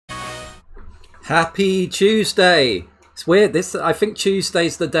Happy Tuesday! It's weird. I think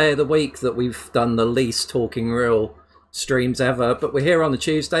Tuesday's the day of the week that we've done the least Talking Real streams ever, but we're here on the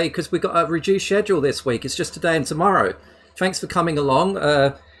Tuesday because we've got a reduced schedule this week. It's just today and tomorrow. Thanks for coming along.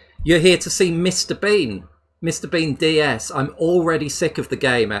 You're here to see Mr. Bean. Mr. Bean DS. I'm already sick of the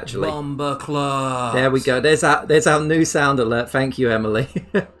game, actually. Bomber Club. There we go. There's our new sound alert. Thank you, Emily.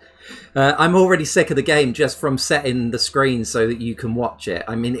 I'm already sick of the game just from setting the screen so that you can watch it.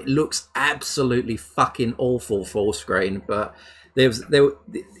 I mean, it looks absolutely fucking awful full screen, but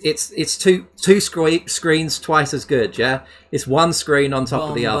it's two screens twice as good. Yeah, it's one screen on top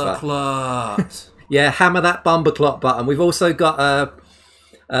of the other. Yeah, hammer that Bomber Clock button. We've also got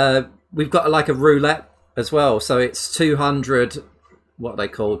we've got like a roulette as well. So it's 200, what are they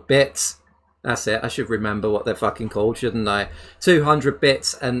called? Bits. That's it. I should remember what they're fucking called, shouldn't I? 200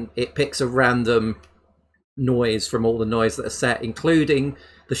 bits, and it picks a random noise from all the noise that are set, including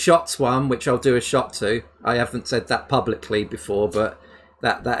the shots one, which I'll do a shot to. I haven't said that publicly before, but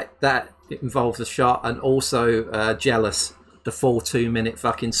that involves a shot, and also Jealous, the full 2-minute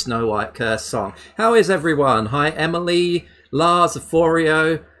fucking Snow White curse song. How is everyone? Hi, Emily, Lars,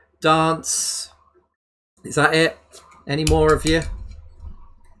 Euphorio, Dance. Is that it? Any more of you?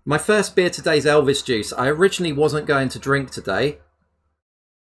 My first beer today is Elvis Juice. I originally wasn't going to drink today,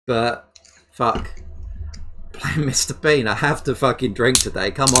 but fuck. Playing Mr. Bean, I have to fucking drink today.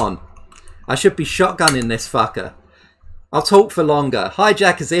 Come on. I should be shotgunning this fucker. I'll talk for longer. Hi,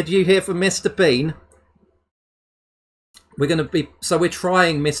 Jackazid. You here for Mr. Bean? We're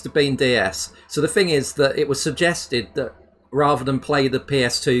trying Mr. Bean DS. So the thing is that it was suggested that rather than play the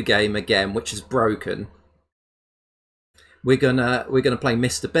PS2 game again, which is broken, we're gonna play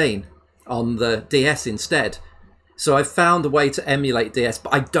Mr. Bean on the DS instead. So I've found a way to emulate DS,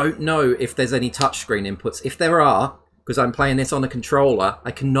 but I don't know if there's any touchscreen inputs. If there are, because I'm playing this on a controller, I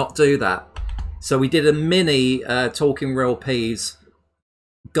cannot do that. So we did a mini Talking Real Peas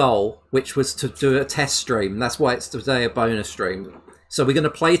goal, which was to do a test stream. That's why it's today a bonus stream. So we're going to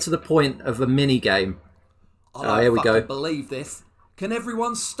play to the point of a mini game. Here we go. I don't believe this. Can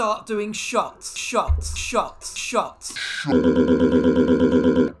everyone start doing shots? Shots.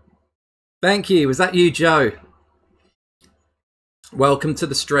 Thank you. Was that you, Joe? Welcome to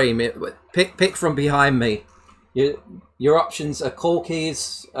the stream. Pick from behind me. Your options are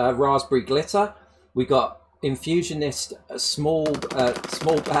Corky's Raspberry Glitter. We got Infusionist small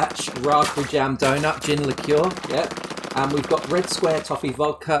batch Raspberry Jam Donut Gin Liqueur. Yep. And we've got Red Square Toffee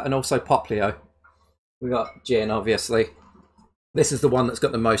Vodka and also Poplio. We got gin, obviously. This is the one that's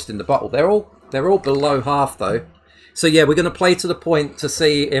got the most in the bottle. They're all below half though. So yeah, we're going to play to the point to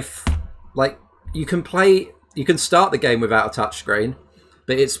see if, like, you can start the game without a touchscreen,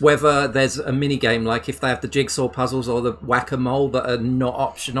 but it's whether there's a mini game, like if they have the jigsaw puzzles or the whack-a-mole that are not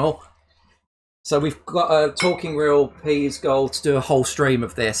optional. So we've got a Talking Real Peas goal to do a whole stream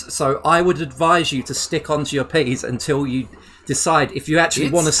of this. So I would advise you to stick onto your peas until you decide if you actually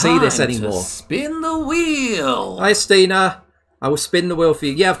want to see this anymore. Spin the wheel. Hi, Stina. I will spin the wheel for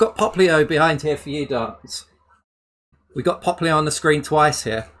you. Yeah, I've got Poplio behind here for you, Dance. We got Poplio on the screen twice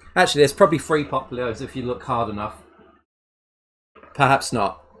here. Actually, there's probably 3 Poplios if you look hard enough. Perhaps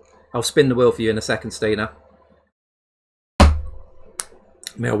not. I'll spin the wheel for you in a second, Stina.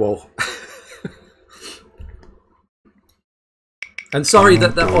 Millwall. And sorry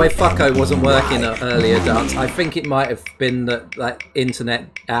that the Oi Fucko wasn't working earlier, Dance. I think it might have been that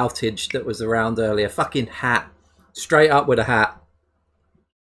internet outage that was around earlier. Fucking hat. Straight up with a hat.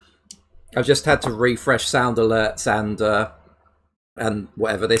 I've just had to refresh sound alerts and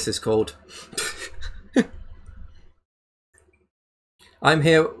whatever this is called. I'm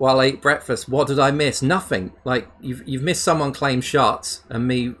here while I eat breakfast. What did I miss? Nothing. Like, you've missed someone claim shots and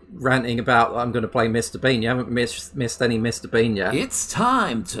me ranting about I'm going to play Mr. Bean. You haven't missed any Mr. Bean yet. It's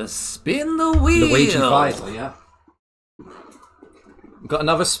time to spin the wheel. Luigi Visor, yeah. Got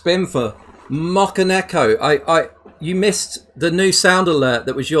another spin for Mock and Echo. You missed the new sound alert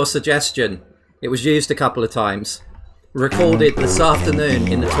that was your suggestion. It was used a couple of times. Recorded this afternoon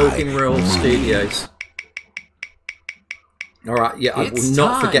in the Talking Real studios. Alright, yeah, I will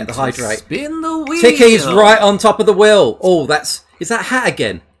not forget the hydrate. Spin the wheel. Ticky's right on top of the wheel. Oh, is that hat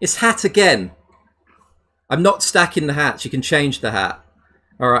again? It's hat again. I'm not stacking the hats. You can change the hat.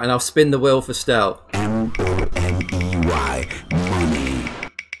 Alright, and I'll spin the wheel for Stel. M-O-N-E-Y, money.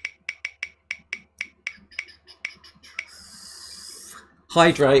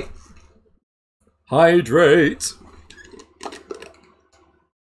 Hydrate. Hydrate.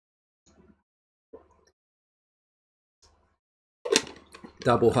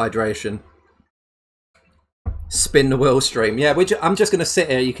 Double hydration. Spin the wheel stream. Yeah, I'm just going to sit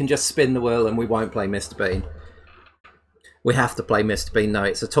here. You can just spin the wheel and we won't play Mr. Bean. We have to play Mr. Bean. No,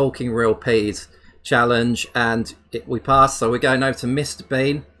 it's a Talking Real Peas challenge and we passed. So we're going over to Mr.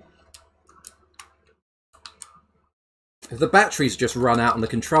 Bean. If the batteries just run out on the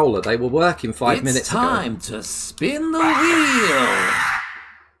controller, they were working 5 minutes ago. It's time to spin the wheel.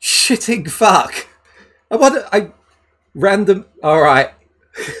 Shitting fuck. Random. All right.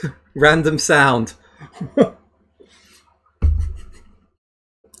 Random sound.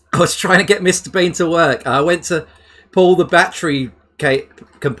 I was trying to get Mr. Bean to work. I went to pull the battery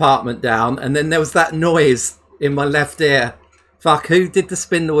compartment down, and then there was that noise in my left ear. Fuck, who did the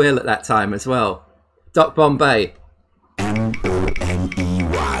spin the wheel at that time as well? Doc Bombay.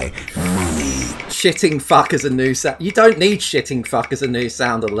 M-O-N-E-Y. Money. Shitting fuck as a new sound. You don't need shitting fuck as a new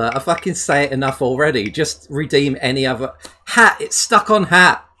sound alert. I fucking say it enough already. Just redeem any other... Hat, it's stuck on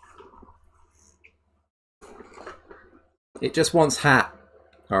hat. It just wants hat.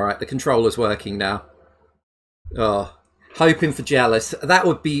 Alright, the controller's working now. Oh, hoping for Jealous. That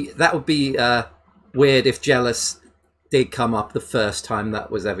would be weird if Jealous did come up the first time that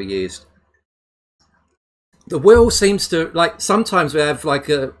was ever used. The wheel seems to, like, sometimes we have like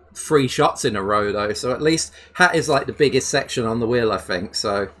 3 shots in a row though, so at least hat is like the biggest section on the wheel, I think,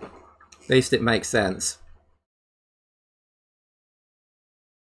 so at least it makes sense.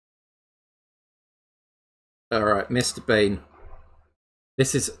 Alright, Mr. Bean.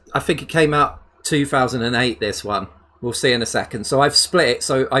 This is, I think it came out 2008, this one. We'll see in a second. So I've split it,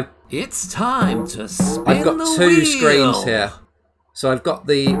 so It's time to spin I've got the 2 wheel. screens here. So I've got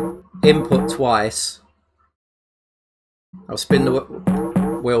the input twice. I'll spin the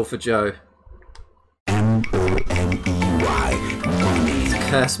wheel for Joe. M-O-N-E-Y. Money.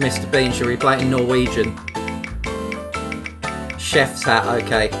 Curse Mr. Bean, shall we play it in Norwegian? Chef's hat,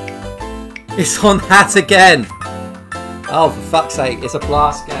 okay. It's on hat again! Oh, for fuck's sake, it's a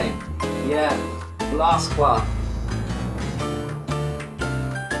blast game. Yeah, blast club.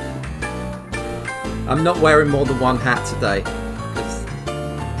 I'm not wearing more than one hat today.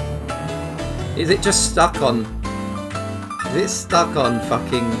 Is it just stuck on... Is it stuck on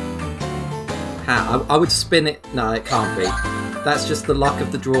fucking hat? I would spin it... No, it can't be. That's just the luck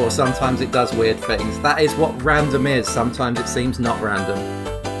of the draw. Sometimes it does weird things. That is what random is. Sometimes it seems not random.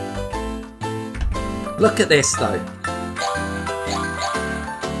 Look at this, though.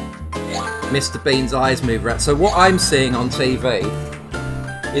 Mr. Bean's eyes move around. So what I'm seeing on TV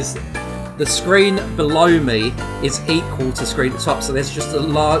is the screen below me is equal to screen at the top. So there's just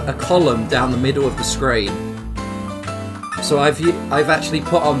a column down the middle of the screen. So I've actually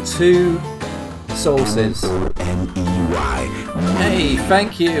put on 2 sources. M-O-N-E-Y. Hey,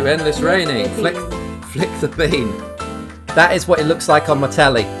 thank you, Endless Raining. Flick the bean. That is what it looks like on my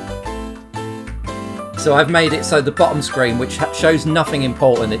telly. So I've made it so the bottom screen, which shows nothing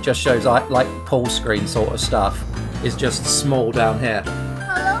important, it just shows like pull screen sort of stuff, is just small down here.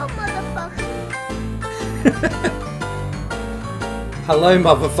 Hello, motherfucker. Hello,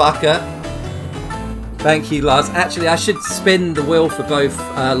 motherfucker. Thank you, Lars. Actually, I should spin the wheel for both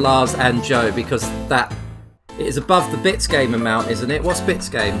Lars and Joe, because that it is above the Bits Game amount, isn't it? What's Bits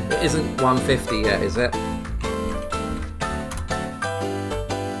Game? It isn't 150 yet, is it?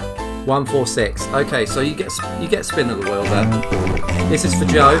 146. Okay, so you get spin of the wheel there. This is for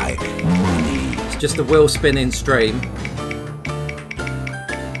Joe. It's just a wheel spinning stream.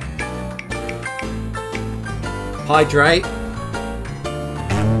 Hydrate.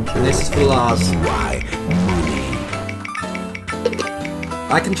 And this is for Lars.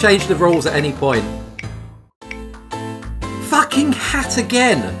 I can change the rules at any point. Fucking hat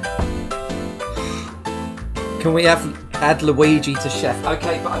again! Can we add Luigi to chef?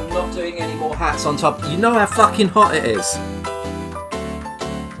 Okay, but I'm not doing any more hats on top. You know how fucking hot it is.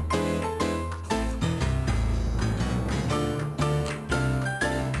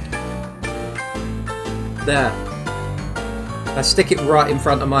 There. I stick it right in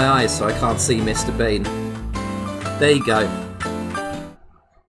front of my eyes so I can't see Mr. Bean. There you go.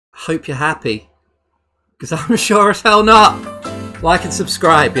 Hope you're happy. Because I'm sure as hell not. Like and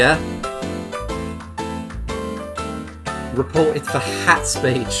subscribe, yeah? Reported for hat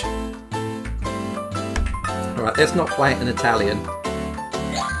speech. Alright, let's not play it in Italian.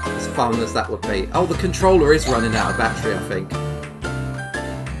 As fun as that would be. Oh, the controller is running out of battery, I think.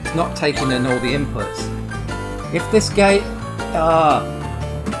 It's not taking in all the inputs. If this game...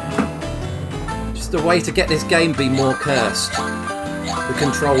 just a way to get this game be more cursed. The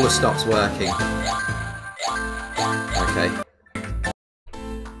controller stops working. Okay.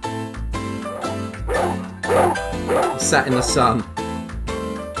 Sat in the sun.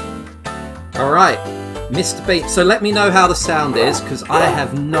 Alright. Mr. Bean. So let me know how the sound is, because I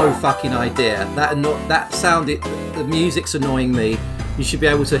have no fucking idea. That sound, the music's annoying me. You should be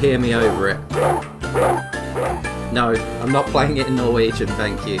able to hear me over it. No, I'm not playing it in Norwegian,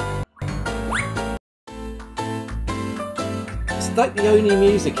 thank you. It's like the only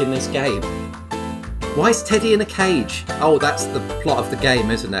music in this game. Why is Teddy in a cage? Oh, that's the plot of the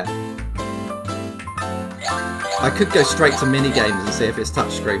game, isn't it? I could go straight to minigames and see if it's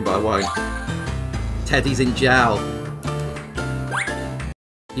touchscreen, but I won't. Teddy's in jail.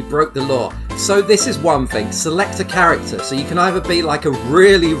 He broke the law. So this is one thing. Select a character. So you can either be like a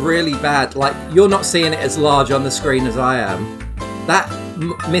really, really bad... Like, you're not seeing it as large on the screen as I am. That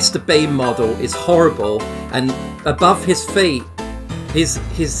Mr. Bean model is horrible. And above his feet,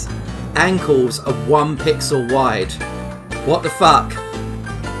 his ankles are 1 pixel wide. What the fuck?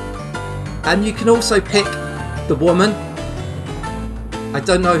 And you can also pick the woman. I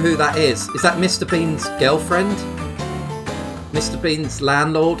don't know who that is. Is that Mr. Bean's girlfriend? Mr. Bean's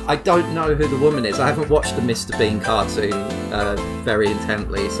landlord? I don't know who the woman is. I haven't watched the Mr. Bean cartoon very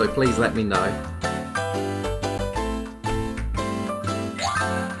intently, so please let me know.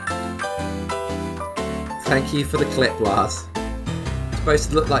 Thank you for the clip, Lars. It's supposed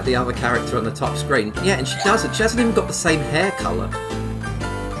to look like the other character on the top screen. Yeah, and she doesn't. She hasn't even got the same hair colour.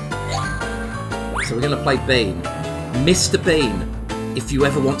 So we're going to play Bean. Mr. Bean, if you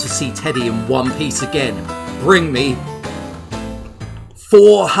ever want to see Teddy in one piece again, bring me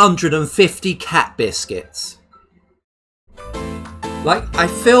 450 cat biscuits. Like, I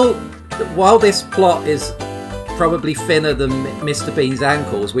feel that while this plot is probably thinner than Mr. Bean's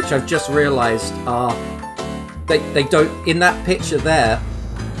ankles, which I've just realised are... They don't... In that picture there,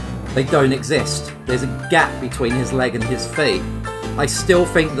 they don't exist. There's a gap between his leg and his feet. I still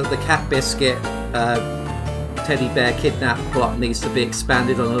think that the cat biscuit teddy bear kidnap plot needs to be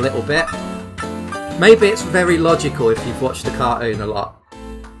expanded on a little bit. Maybe it's very logical if you've watched the cartoon a lot.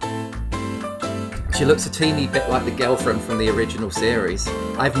 She looks a teeny bit like the girlfriend from the original series.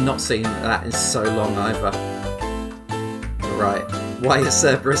 I've not seen that in so long either. Right, why is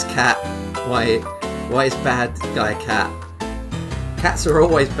Cerberus cat? Why is bad guy cat? Cats are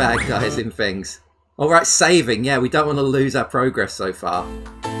always bad guys in things. Alright, saving. Yeah, we don't want to lose our progress so far.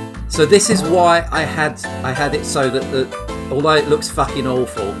 So this is why I had it so that although it looks fucking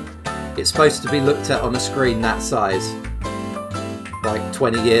awful, it's supposed to be looked at on a screen that size. Like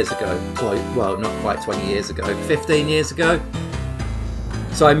 20 years ago. Well, not quite 20 years ago. 15 years ago.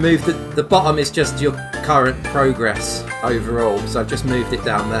 So I moved the bottom is just your current progress overall. So I've just moved it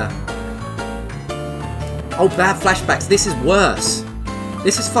down there. Oh, bad flashbacks. This is worse.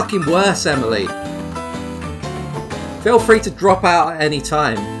 This is fucking worse, Emily. Feel free to drop out at any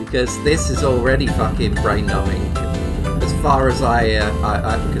time, because this is already fucking brain-numbing, as far as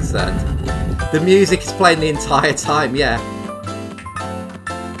I'm concerned. The music is playing the entire time, yeah.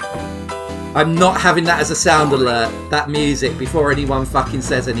 I'm not having that as a sound alert, that music, before anyone fucking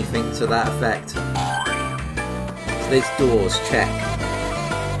says anything to that effect. So there's doors, check.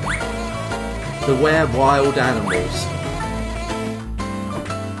 Beware wild animals.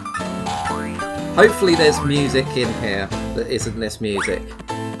 Hopefully there's music in here that isn't this music.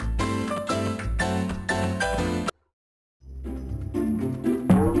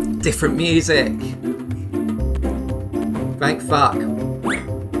 Different music! Thank fuck.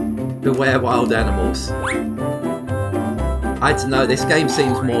 Beware wild animals. I don't know, this game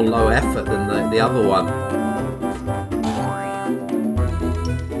seems more low effort than the other one.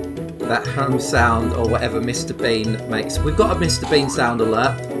 That hum sound or whatever Mr. Bean makes. We've got a Mr. Bean sound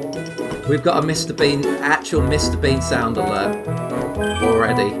alert. We've got a Mr. Bean, actual Mr. Bean sound alert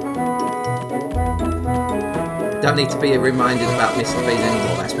already. Don't need to be reminded about Mr. Bean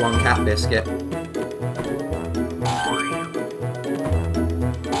anymore, that's one cat biscuit.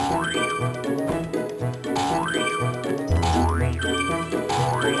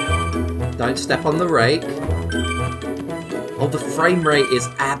 Don't step on the rake. Oh, the frame rate is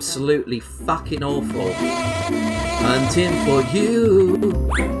absolutely fucking awful. Hunting for you.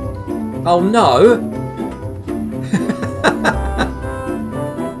 Oh no!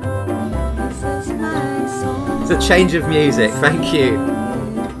 It's a change of music, thank you.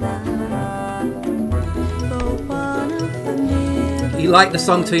 You like the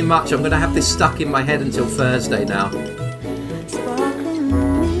song too much, I'm going to have this stuck in my head until Thursday now.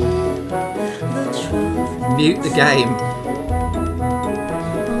 Mute the game.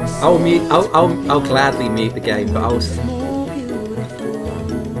 I'll gladly mute the game, but I'll...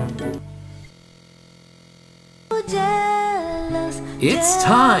 It's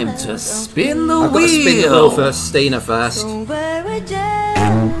time to spin the wheel. I've got to spin the wheel for Stina first.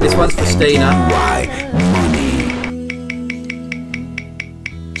 This one's for Stina. Why?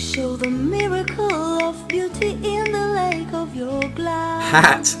 Show the miracle of beauty in the lake of your glass.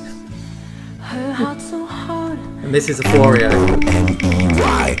 Hat. Her heart so hard. And this is Euphoria.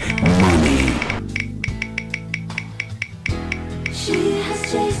 M-E-Y, money. She has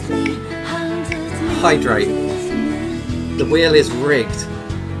chased me, hunted me. Hydrate. The wheel is rigged.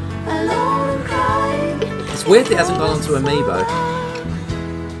 Alone and crying. It's weird it hasn't gone onto Amiibo.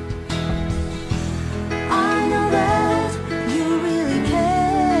 I know that you really care.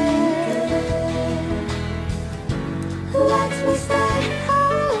 Let me say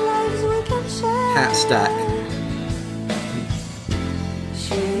our lives we can share. Hat stack.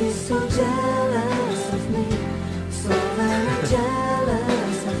 She's so jealous of me, so very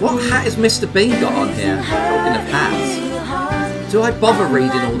jealous of What me. hat has Mr. Bean got on here? Talking of hats. Do I bother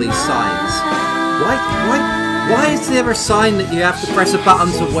reading all these signs? Why is there a sign that you have to press a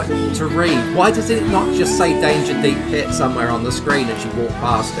button to read? Why does it not just say Danger Deep Pit somewhere on the screen as you walk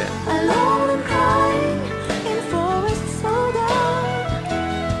past it? Alone and crying in forests so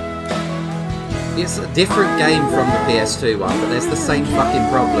dark. It's a different game from the PS2 one, but there's the same fucking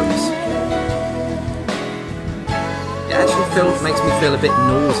problems. It actually makes me feel a bit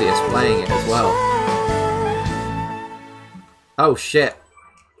nauseous playing it as well. Oh shit.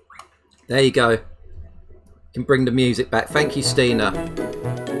 There you go. Can bring the music back. Thank you, Stina.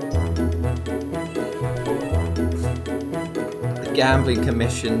 The Gambling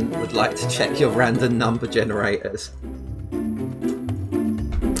Commission would like to check your random number generators.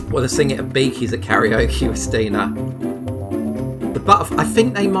 Well, they're singing at Beaky's at karaoke with Stina. The butterfly. I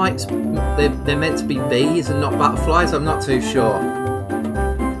think they might. They're meant to be bees and not butterflies. I'm not too sure.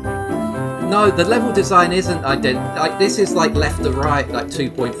 No, the level design isn't identical. Like, this is like left to right, like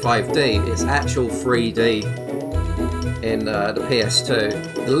 2.5D. It's actual 3D in the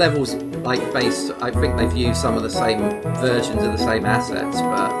PS2. The levels, like, based. I think they've used some of the same versions of the same assets,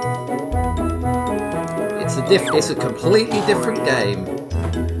 but it's a completely different game.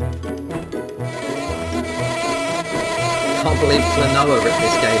 Can't believe Klonoa ripped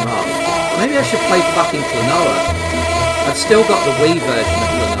this game up. Maybe I should play fucking Klonoa. I've still got the Wii version of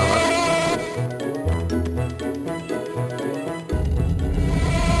Klonoa.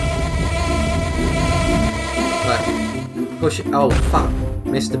 Push it. Oh fuck.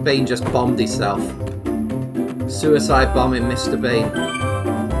 Mr. Bean just bombed himself. Suicide bombing Mr. Bean.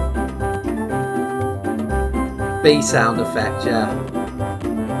 B sound effect, yeah.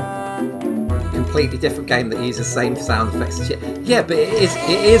 Completely different game that uses the same sound effects as shit. Yeah, but it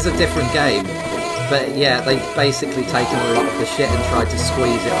is a different game. But yeah, they've basically taken a lot of the shit and tried to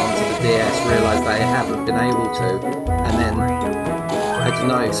squeeze it onto the DS, realised they haven't been able to, and then, I don't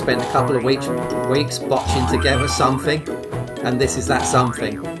know, spent a couple of weeks botching together something, and this is that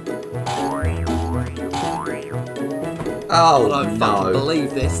something. Oh, I don't no. fucking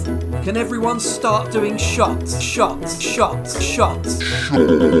believe this. Can everyone start doing shots? Shots, shots, shots.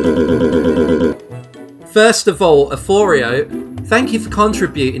 First of all, Euphorio, thank you for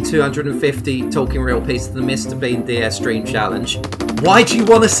contributing 250 Talking Real Piece to the Mr. Bean DS Stream Challenge. Why do you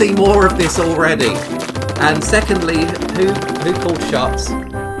want to see more of this already? And secondly, who called shots?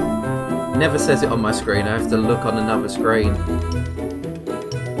 Never says it on my screen, I have to look on another screen.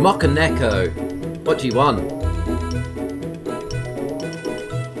 Mokaneko, what do you want?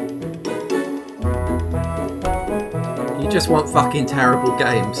 You just want fucking terrible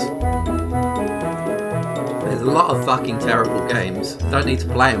games. There's a lot of fucking terrible games. Don't need to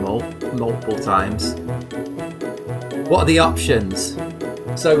play them all multiple times. What are the options?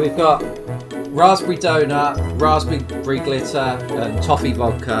 So we've got Raspberry Donut, Raspberry Glitter, and Toffee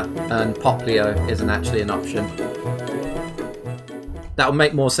Vodka, and Poplio isn't actually an option. That would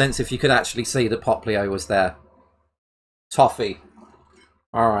make more sense if you could actually see that Poplio was there. Toffee.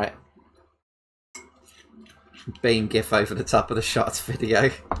 Alright. Beam gif over the top of the shots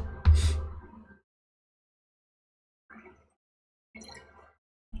video.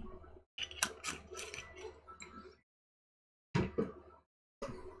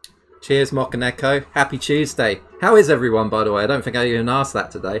 Cheers, Mokaneko. Happy Tuesday. How is everyone, by the way? I don't think I even asked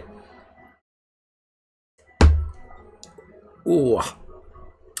that today. Ooh.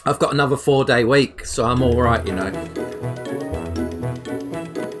 I've got another 4-day week, so I'm alright, you know.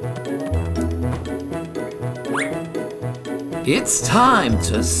 It's time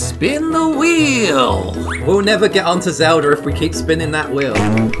to spin the wheel. We'll never get onto Zelda if we keep spinning that wheel.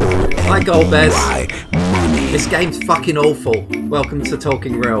 Hi, Goldbez. This game's fucking awful. Welcome to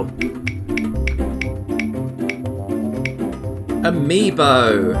Talking Real.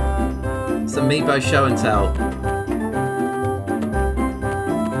 Amiibo. It's Amiibo show and tell.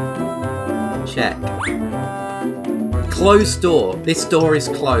 Check. closed door. This door is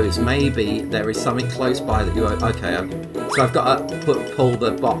closed. Maybe there is something close by that you... Okay, so I've got to pull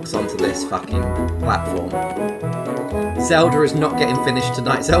the box onto this fucking platform. Zelda is not getting finished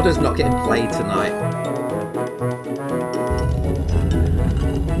tonight. Zelda's not getting played tonight.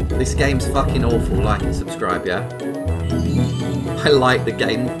 This game's fucking awful. Like and subscribe, yeah? I like the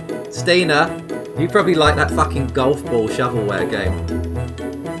game. Stina, you probably like that fucking golf ball shovelware game.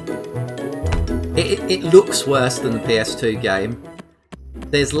 It looks worse than the PS2 game.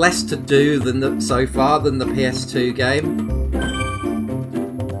 There's less to do so far than the PS2 game.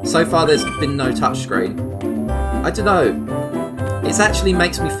 So far there's been no touchscreen. I don't know. It actually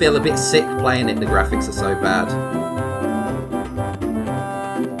makes me feel a bit sick playing it, the graphics are so bad.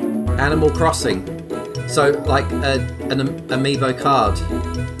 Animal Crossing. So, like, an amiibo card.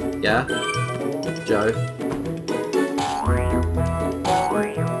 Yeah? Joe?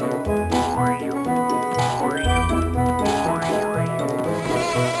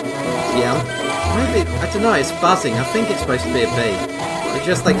 Maybe, I don't know, it's buzzing. I think it's supposed to be a bee. It's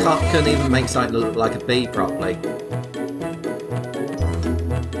just they couldn't even make something look like a bee properly.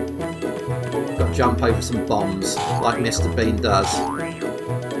 Got to jump over some bombs, like Mr. Bean does.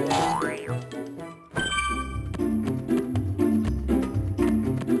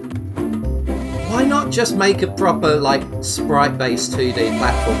 Why not just make a proper, like, sprite-based 2D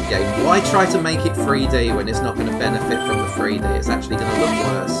platform game? Why try to make it 3D when it's not going to benefit from the 3D? It's actually going to look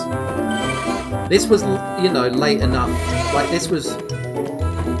worse. This was, you know, late enough. Like,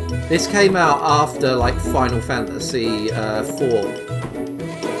 this came out after, like, Final Fantasy 4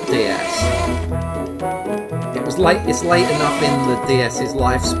 DS. It's late enough in the DS's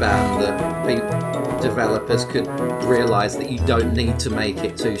lifespan that developers could realise that you don't need to make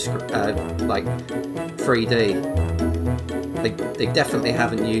it too, like, 3D. They definitely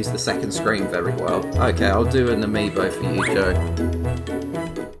haven't used the second screen very well. Okay, I'll do an amiibo for you, Joe.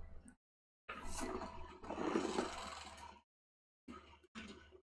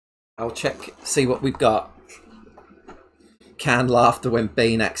 I'll see what we've got. Canned laughter when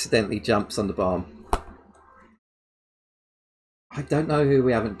Bean accidentally jumps on the bomb. I don't know who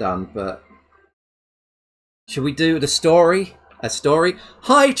we haven't done, but... Should we do the story? A story?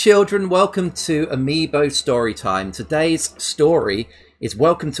 Hi children, welcome to Amiibo Story Time. Today's story is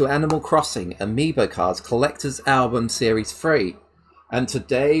Welcome to Animal Crossing Amiibo Cards Collector's Album Series 3. And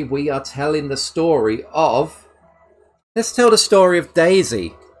today we are telling the story of... Let's tell the story of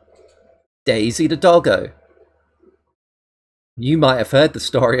Daisy. Daisy the doggo. You might have heard the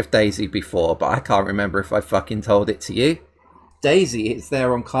story of Daisy before, but I can't remember if I fucking told it to you. Daisy is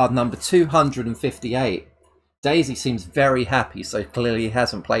there on card number 258. Daisy seems very happy, so clearly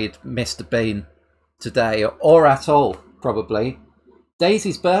hasn't played Mr. Bean today, or at all, probably.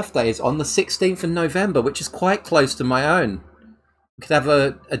 Daisy's birthday is on the 16th of November, which is quite close to my own. We could have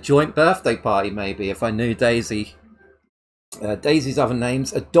a joint birthday party, maybe, if I knew Daisy. Daisy's other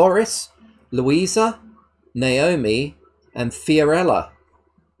names are Doris, Louisa, Naomi, and Fiorella.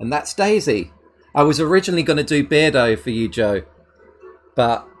 And that's Daisy. I was originally going to do Beardo for you, Joe,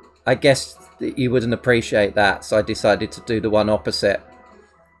 but I guess you wouldn't appreciate that, so I decided to do the one opposite.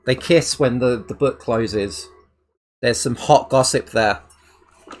 They kiss when the book closes. There's some hot gossip there.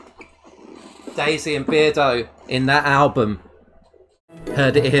 Daisy and Beardo in that album.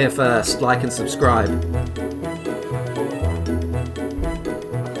 Heard it here first. Like and subscribe.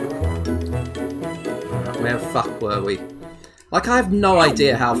 Where the fuck were we? Like, I have no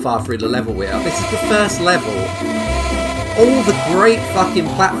idea how far through the level we are. This is the first level. All the great fucking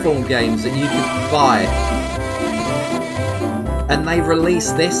platform games that you could buy. And they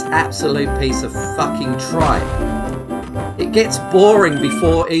release this absolute piece of fucking tripe. It gets boring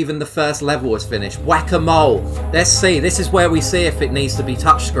before even the first level was finished. Whack-a-mole. Let's see. This is where we see if it needs to be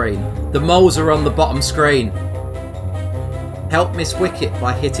touchscreen. The moles are on the bottom screen. Help Miss Wicket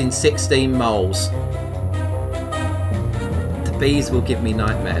by hitting 16 moles. Bees will give me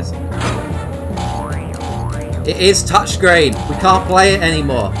nightmares. It is touchscreen. We can't play it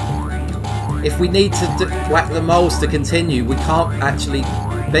anymore. If we need to whack the moles to continue, we can't actually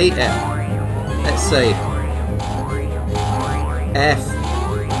beat it. Let's see. F.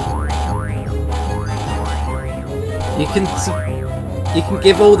 You can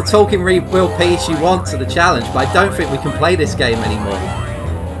give all the talking wheel peace you want to the challenge, but I don't think we can play this game anymore.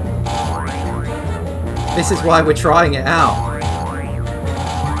 This is why we're trying it out.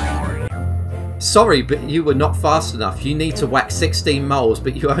 Sorry, but you were not fast enough. You need to whack 16 moles,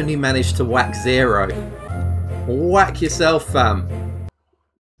 but you only managed to whack 0. Whack yourself, fam.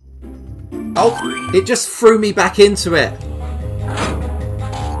 Oh, it just threw me back into it.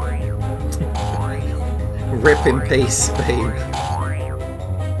 Rip in peace, Bean.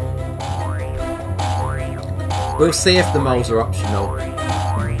 We'll see if the moles are optional.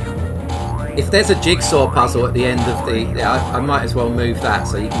 If there's a jigsaw puzzle at the end of the... I might as well move that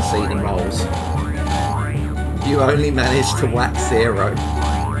so you can see the moles. You only managed to whack 0.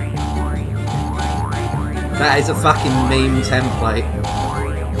 That is a fucking meme template.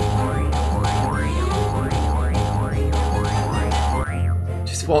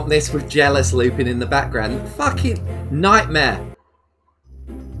 Just want this with Jealous looping in the background. Fucking nightmare.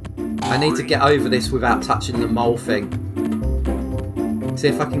 I need to get over this without touching the mole thing. See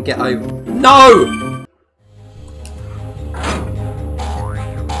if I can get over... No!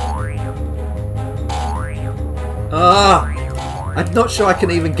 Ah! I'm not sure I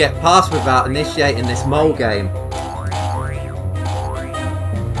can even get past without initiating this mole game.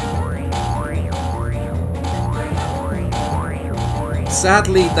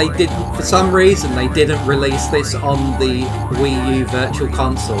 Sadly, they did, for some reason, they didn't release this on the Wii U Virtual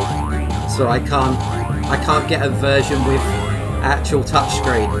Console, so I can't get a version with actual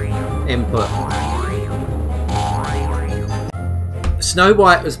touchscreen input. Snow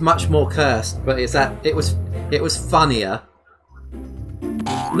White was much more cursed, but it was funnier.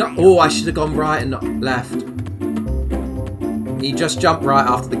 No, oh, I should have gone right and not left. You just jump right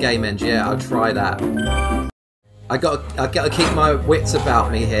after the game ends. Yeah, I'll try that. I gotta keep my wits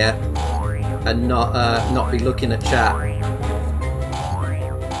about me here and not be looking at chat.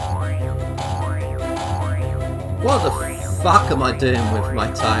 What the fuck am I doing with my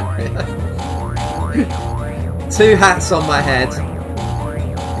time here? 2 hats on my head.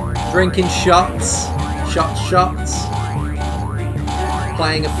 Drinking shots. Shots.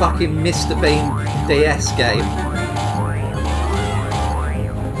 Playing a fucking Mr. Bean DS game.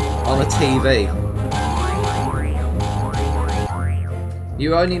 On a TV.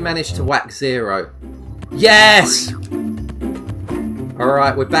 You only managed to whack 0. Yes!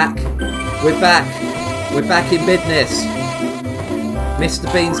 Alright, we're back. We're back in business.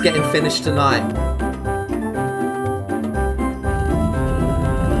 Mr. Bean's getting finished tonight.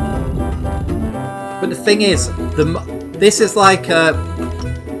 But the thing is, this is like the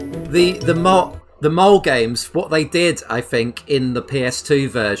mole games. What they did, I think, in the PS2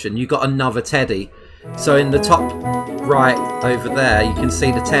 version, you got another teddy. So in the top right over there, you can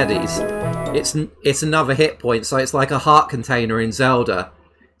see the teddies. It's another hit point, so it's like a heart container in Zelda.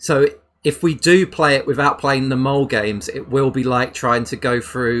 So if we do play it without playing the mole games, it will be like trying to go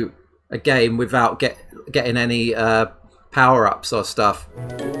through a game without getting any power-ups or stuff.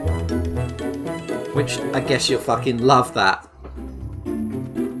 Which I guess you'll fucking love that.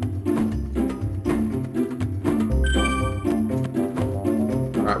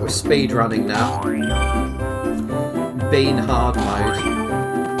 Alright, we're speed running now. Bean hard mode.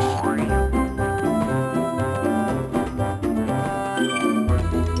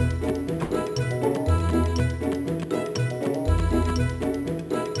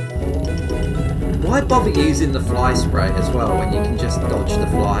 Why bother using the fly spray as well when you can just dodge the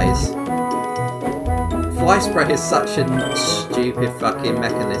flies? Fly spray is such a stupid fucking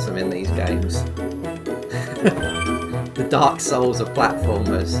mechanism in these games. The Dark Souls of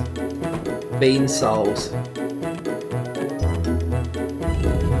platformers. Bean Souls.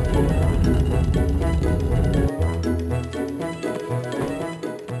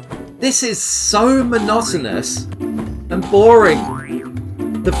 This is so monotonous and boring.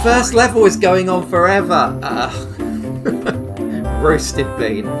 The first level is going on forever. Roasted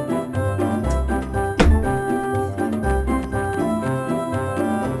bean.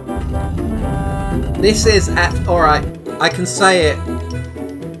 This is alright, I can say it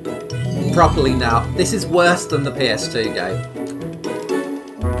properly now. This is worse than the PS2 game.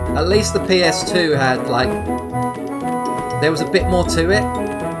 At least the PS2 had, like, there was a bit more to it.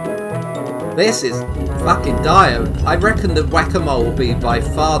 This is fucking dire. I reckon the Whack-A-Mole will be by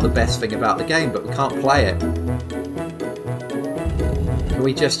far the best thing about the game, but we can't play it. Can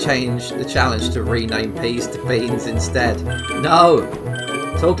we just change the challenge to rename peas to beans instead? No!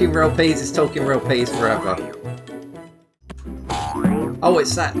 Talking Real Peas is Talking Real Peas forever. Oh,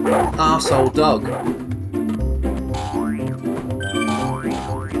 it's that arsehole dog.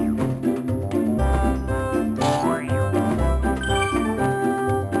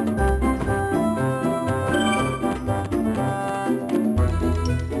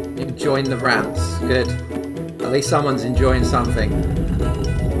 Enjoying the rants. Good. At least someone's enjoying something.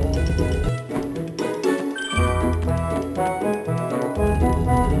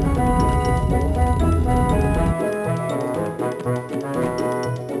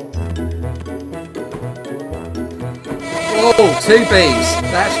 Oh, 2 bees.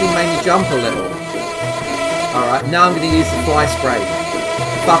 That actually made me jump a little. Alright, now I'm going to use the fly spray.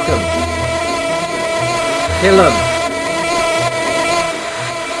 Fuck them. Kill them.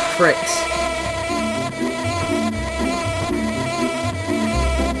 Pricks.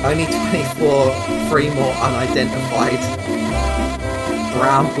 Only 24, 3 more unidentified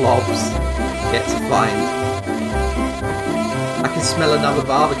brown blobs yet to find. I can smell another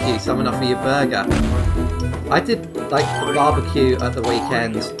barbecue, someone offer you a burger. I did like barbecue at the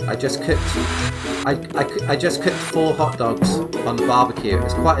weekend. I just cooked I just cooked 4 hot dogs on the barbecue. It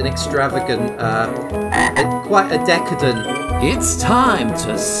was quite an extravagant, quite a decadent It's time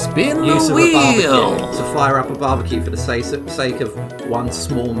to spin use the of a wheel. barbecue to fire up a barbecue for the sake of 1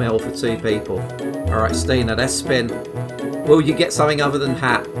 small meal for 2 people. Alright, Stina, let's spin. Will you get something other than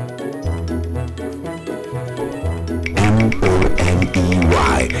hat?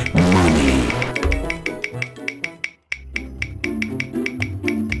 M-O-N-E-Y, money.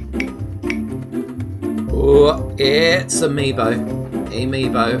 Oh, it's Amiibo.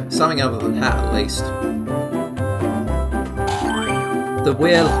 Amiibo. Something other than hat, at least. The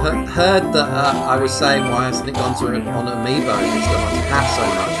wheel heard that I was saying why hasn't it gone to on Amiibo? It's gone on to hat so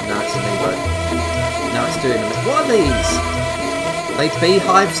much, and now it's Amiibo. Now it's doing them. What are these? Are they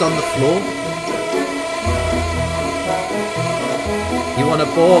beehives on the floor? You want a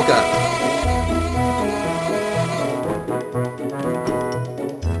burger?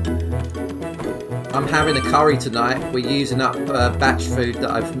 I'm having a curry tonight. We're using up batch food that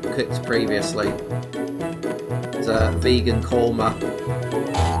I've cooked previously. It's a vegan korma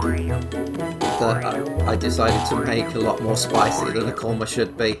that I decided to make a lot more spicy than a korma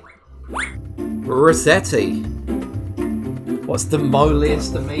should be. Rossetti. What's the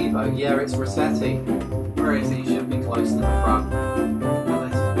moliest Amiibo? Yeah, it's Rossetti. Where is he? He should be close to the front.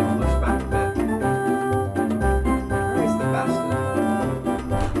 Unless he's been pushed back a bit. Where is the bastard?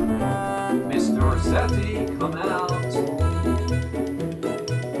 Mr. Rossetti, come out.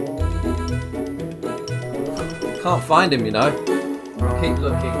 Can't find him, you know. Keep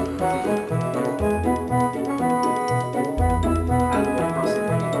looking.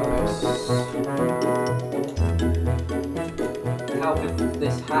 How with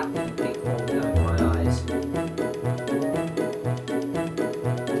this hat can keep falling out of my eyes.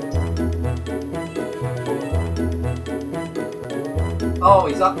 Oh,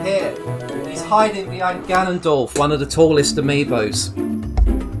 he's up here. He's hiding behind Ganondorf, one of the tallest Amiibos.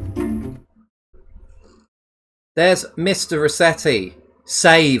 There's Mr. Rossetti.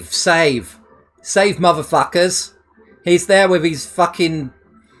 Save, save. Save, motherfuckers. He's there with his fucking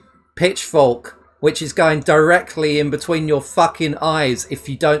pitchfork, which is going directly in between your fucking eyes if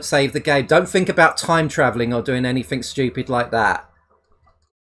you don't save the game. Don't think about time travelling or doing anything stupid like that.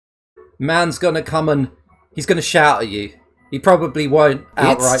 Man's gonna come and he's gonna shout at you. He probably won't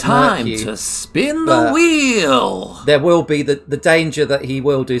outright It's time murk you, to spin the wheel. there will be the danger that he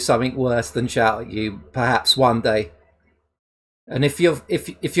will do something worse than shout at you, perhaps one day. And if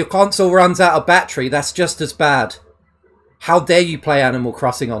your console runs out of battery, that's just as bad. How dare you play Animal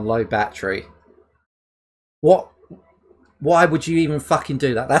Crossing on low battery? What? Why would you even fucking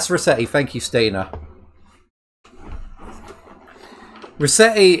do that? That's Rossetti. Thank you, Stina.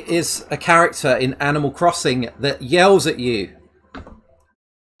 Rossetti is a character in Animal Crossing that yells at you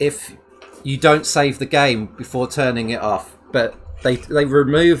if you don't save the game before turning it off. But they've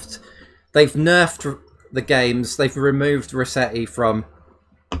nerfed the games. They've removed Rossetti from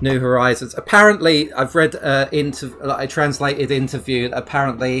New Horizons. Apparently, I've read a translated interview.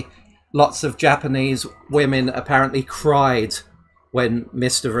 Apparently, lots of Japanese women apparently cried when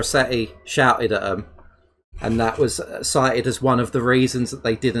Mr. Rossetti shouted at them. And that was cited as one of the reasons that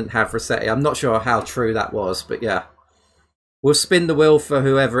they didn't have Rossetti. I'm not sure how true that was, but yeah. We'll spin the wheel for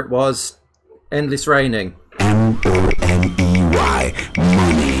whoever it was. Endless Raining. M-O-N-E-Y,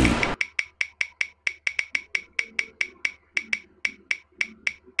 money.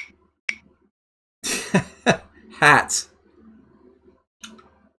 Hat.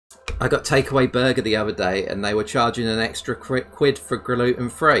 I got takeaway burger the other day and they were charging an extra quid for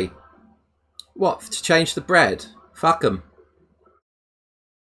gluten free. What, to change the bread? Fuck 'em.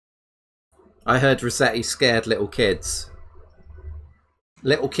 I heard Rossetti scared little kids.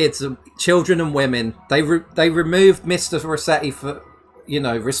 Little kids, children and women. They removed Mr. Rossetti for, you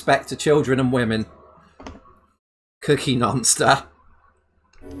know, respect to children and women. Cookie Monster.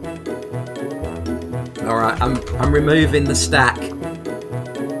 Alright, I'm removing the stack.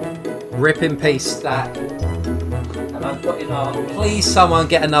 Rip in peace stack. And I'm putting on, please someone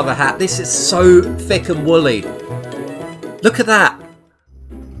get another hat. This is so thick and woolly. Look at that.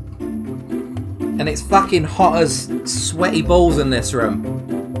 And it's fucking hot as sweaty balls in this room.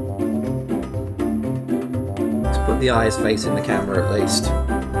 the eyes facing the camera at least.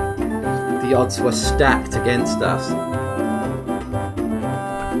 The odds were stacked against us.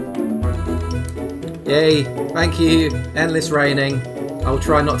 Yay, thank you. Endless raining. I'll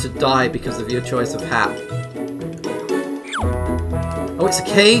try not to die because of your choice of hat. Oh, it's a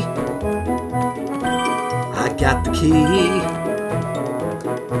key? I got the key.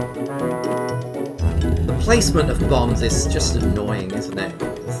 The placement of bombs is just annoying, isn't it?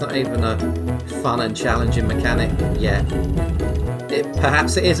 It's not even a fun and challenging mechanic yet.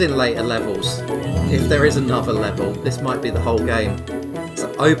 Perhaps it is in later levels. If there is another level, this might be the whole game. It's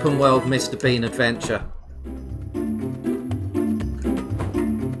an open world Mr. Bean adventure.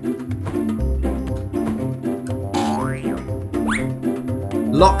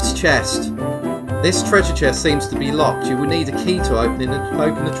 Locked chest. This treasure chest seems to be locked. You will need a key to open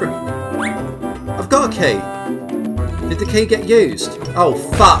the treasure. I've got a key. Did the key get used? Oh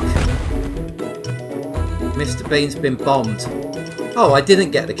fuck! Mr. Bean's been bombed. Oh, I didn't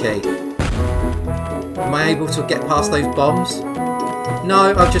get the key. Am I able to get past those bombs?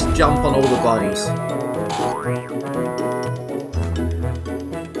 No, I'll just jump on all the bombs.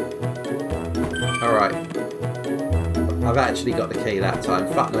 Alright. I've actually got the key that time.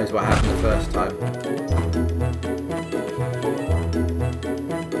 Fuck knows what happened the first time.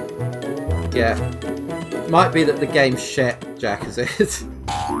 Yeah. Might be that the game's shit, Jack, is it?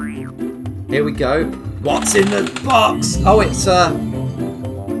 Here we go. What's in the box? Oh, it's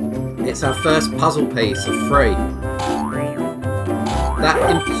our first puzzle piece of 3. That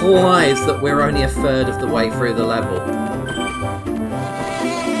implies that we're only a third of the way through the level.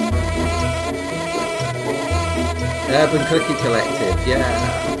 Urban Cookie Collective, yeah.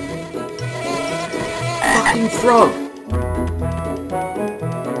 Fucking frog!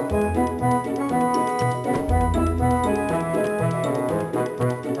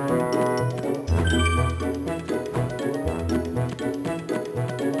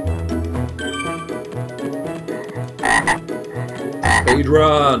 Speed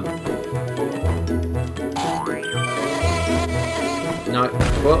run! No.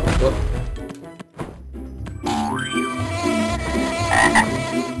 Whoop, whoop.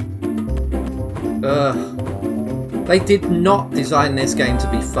 They did not design this game to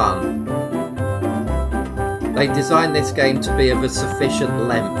be fun. They designed this game to be of a sufficient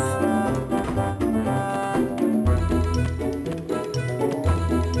length.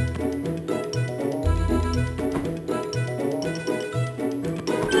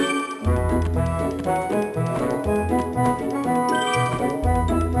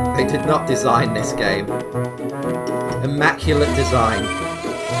 They did not design this game. Immaculate design.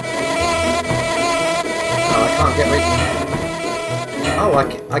 Oh, I can't get rid... Oh,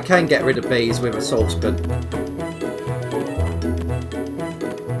 I can get rid of bees with a saucepan.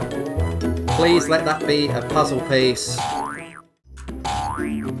 Please let that be a puzzle piece.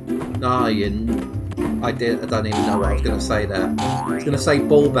 No, I don't even know what I was going to say there. I was going to say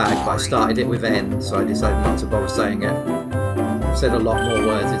ball bag, but I started it with N, so I decided not to bother saying it. I've said a lot more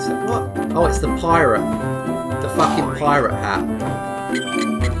words. It's what? Oh, it's the pirate. The fucking pirate hat.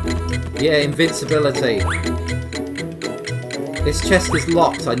 Yeah, invincibility. This chest is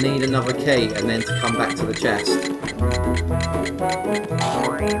locked. I need another key and then to come back to the chest.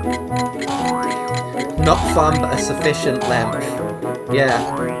 Not fun, but a sufficient length.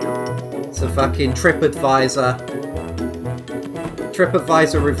 Yeah. It's a fucking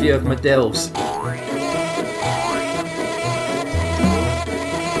TripAdvisor review of Madilves.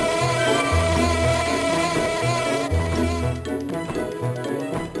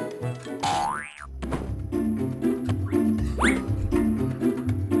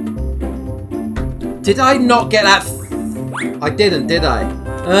 Did I not get that? I didn't, did I?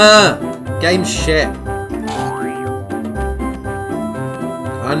 Game shit.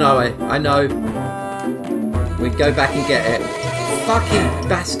 I know it. I know. We go back and get it. Fucking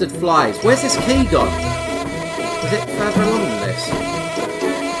bastard flies. Where's this key gone? Is it further along than this?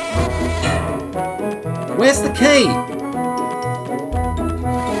 Where's the key?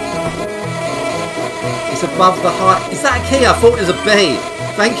 It's above the height. Is that a key? I thought it was a bee.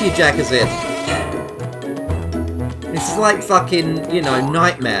 Thank you, Jackazid. This is like fucking, you know,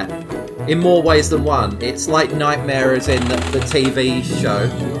 Nightmare. In more ways than one. It's like Nightmare as in the TV show.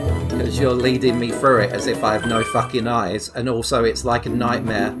 Because you're leading me through it as if I have no fucking eyes. And also it's like a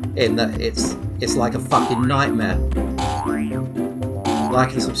nightmare in that it's like a fucking nightmare.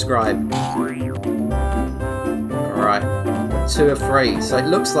 Like and subscribe. Alright. 2 of 3. So it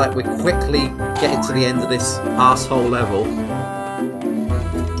looks like we're quickly getting to the end of this arsehole level.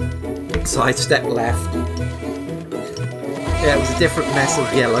 Side step left. Yeah, it was a different mess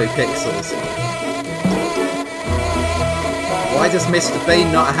of yellow pixels. Why does Mr.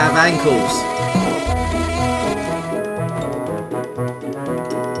 Bean not have ankles?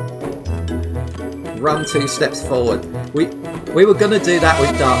 Run 2 steps forward. We were gonna do that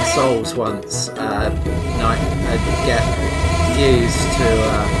with Dark Souls once. Get views to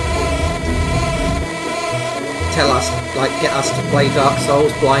tell us, like, get us to play Dark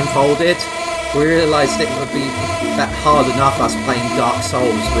Souls blindfolded. We realised it would be that hard enough us playing Dark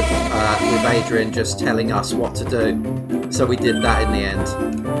Souls with Adrian just telling us what to do. So we did that in the end.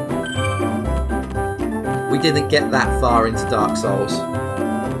 We didn't get that far into Dark Souls.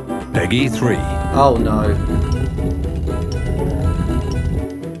 Peggy 3. Oh no.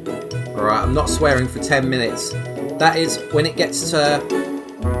 Alright, I'm not swearing for 10 minutes. That is when it gets to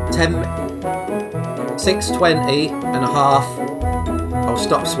 6:20 and a half, I'll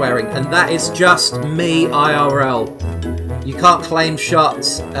stop swearing. And that is just me IRL. You can't claim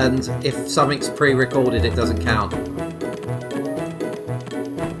shots, and if something's pre-recorded it doesn't count.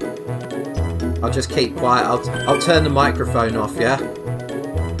 I'll just keep quiet. I'll turn the microphone off, yeah?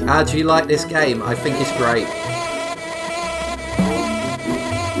 How do you like this game? I think it's great.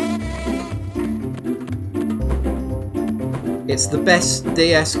 It's the best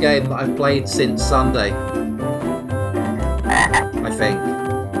DS game that I've played since Sunday. I think.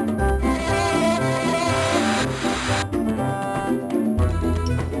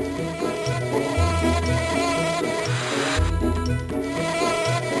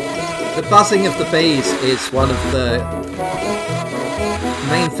 The buzzing of the bees is one of the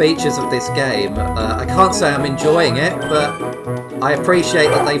main features of this game. I can't say I'm enjoying it, but I appreciate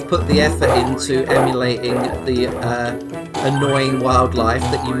that they've put the effort into emulating the annoying wildlife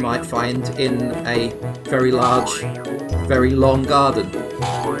that you might find in a very large, very long garden.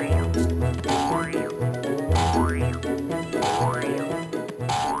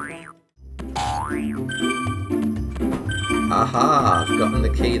 Aha, I've gotten the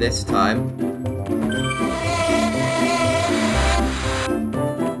key this time.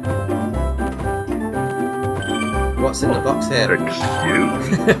 What's in the box here?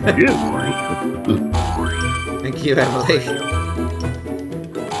 Excuse you. Thank you, Emily.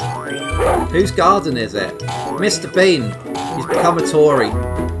 Whose garden is it? Mr. Bean. He's become a Tory.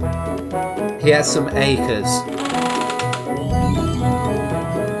 He has some acres.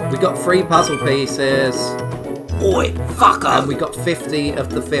 We got 3 puzzle pieces. Oi, fucker! And we got 50 of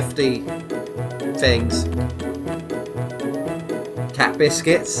the 50 things. Cat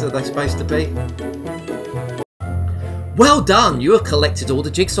biscuits, are they supposed to be? Well done! You have collected all the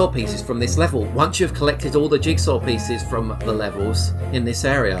jigsaw pieces from this level. Once you've collected all the jigsaw pieces from the levels in this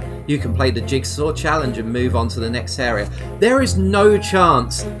area, you can play the jigsaw challenge and move on to the next area. There is no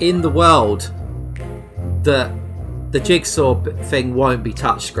chance in the world that the jigsaw thing won't be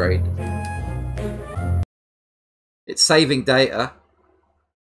touchscreen. It's saving data.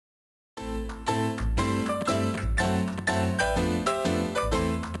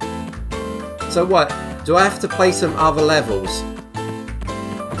 So what? Do I have to play some other levels?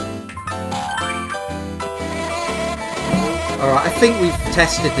 Alright, I think we've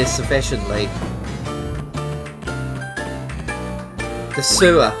tested this sufficiently. The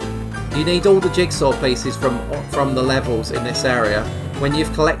sewer. You need all the jigsaw pieces from the levels in this area. When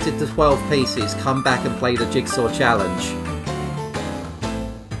you've collected the 12 pieces, come back and play the jigsaw challenge.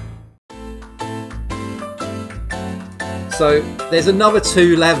 So there's another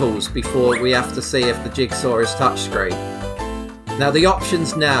 2 levels before we have to see if the jigsaw is touchscreen. Now the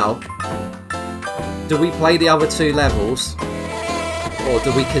options now, do we play the other 2 levels, or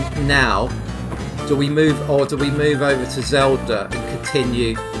do we move over to Zelda and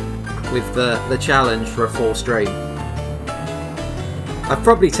continue with the challenge for a full stream? I've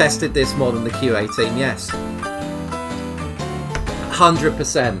probably tested this more than the Q18, yes.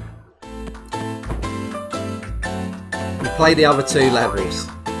 100%. Play the other 2 levels.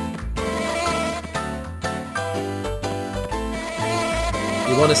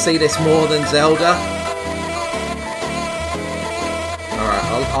 You want to see this more than Zelda? Alright,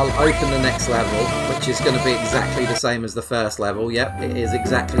 I'll open the next level, which is going to be exactly the same as the first level. Yep, it is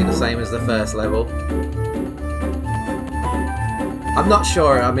exactly the same as the first level. I'm not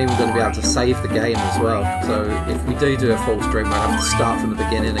sure I'm even going to be able to save the game as well, so if we do a full stream, we'll have to start from the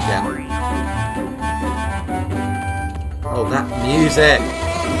beginning again. Oh, that music!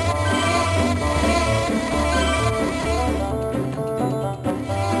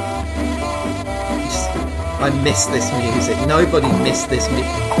 I miss this music. Nobody missed this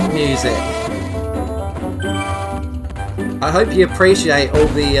music. I hope you appreciate all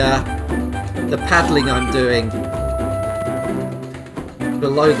the paddling I'm doing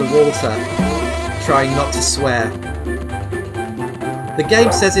below the water, trying not to swear. The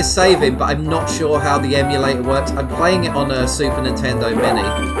game says it's saving, but I'm not sure how the emulator works. I'm playing it on a Super Nintendo Mini,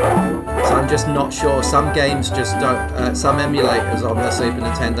 so I'm just not sure. Some games just don't. Some emulators on the Super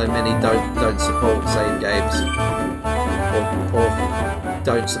Nintendo Mini don't support save games, or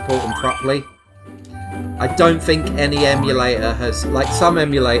don't support them properly. I don't think any emulator has. Like some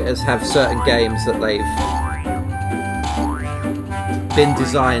emulators have certain games that they've been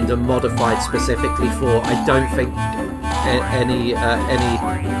designed and modified specifically for. I don't think any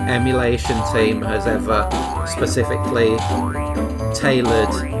emulation team has ever specifically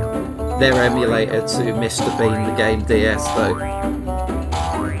tailored their emulator to Mr. Bean the Game DS though.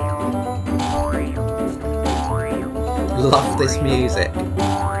 Love this music.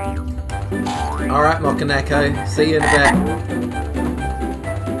 Alright, Mokaneko, see you in a bit.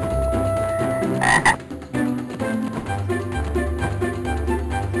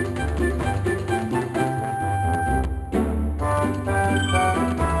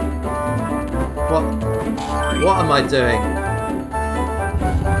 What am I doing?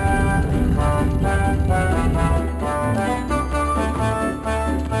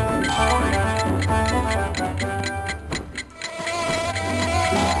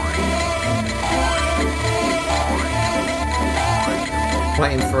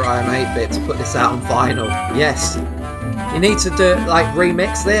 Waiting for IM8-bit to put this out on vinyl. Yes. You need to do like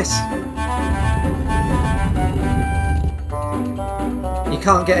remix this. You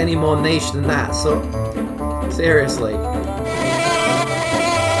can't get any more niche than that, so seriously.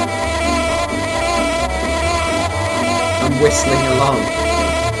 I'm whistling along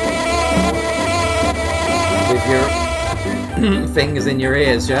with your fingers in your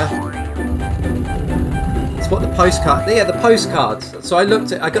ears, yeah? It's what the postcard... Yeah, the postcards. So I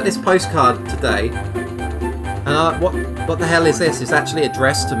got this postcard today, and what the hell is this? It's actually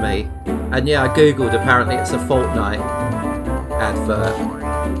addressed to me. And yeah, I googled, apparently it's a Fortnite advert,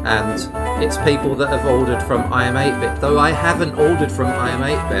 and it's people that have ordered from IM8-bit, though I haven't ordered from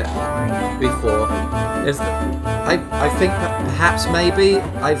IM8-bit before. I think perhaps maybe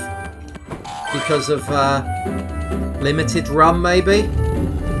because of limited run maybe?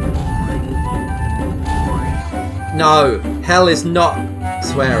 No, hell is not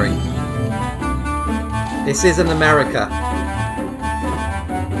swearing. This isn't America.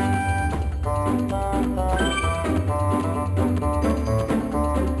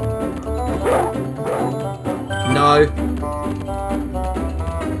 No.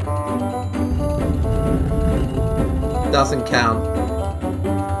 Doesn't count.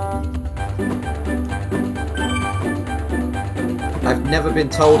 I've never been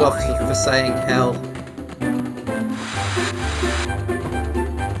told off for saying hell.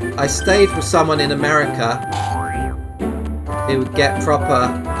 I stayed with someone in America who would get proper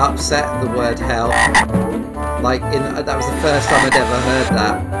upset at the word hell. Like, that was the first time I'd ever heard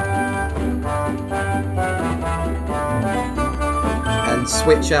that. And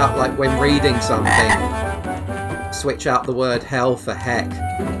switch out, like when reading something, switch out the word hell for heck.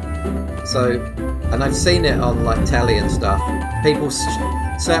 So, and I've seen it on like telly and stuff. People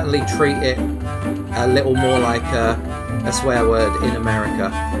certainly treat it a little more like a swear word in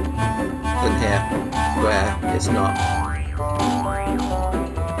America than here, where it's not.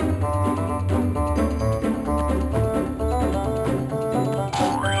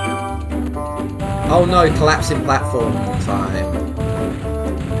 Oh no, collapsing platform time.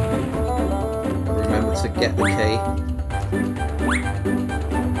 Remember to get the key.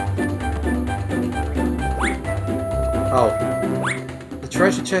 Oh. The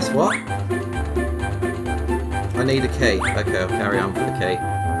treasure chest, what? I need a key. Okay, I'll carry on for the key.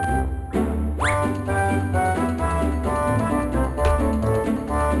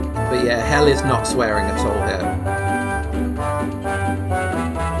 But yeah, hell is not swearing at all here.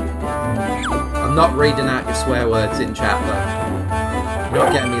 I'm not reading out your swear words in chat though. You're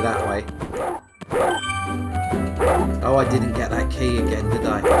not getting me that way. Oh, I didn't get that key again, did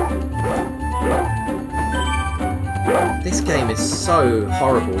I? This game is so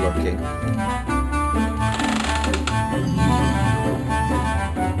horrible looking.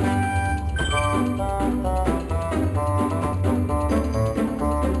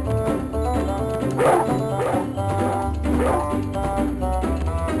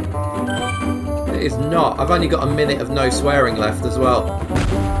 It is not. I've only got a minute of no swearing left as well.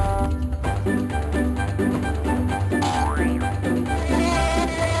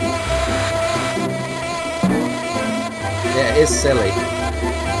 Yeah, it is silly.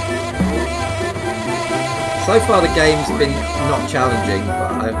 So far the game's been not challenging,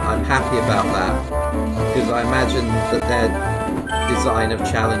 but I'm happy about that, because I imagine that their design of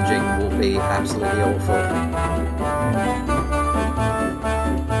challenging will be absolutely awful.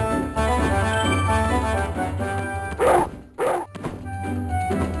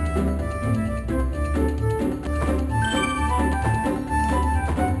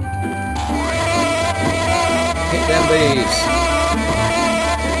 please.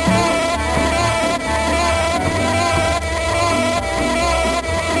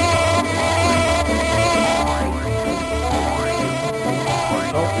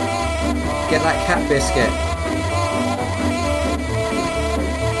 Get that cat biscuit.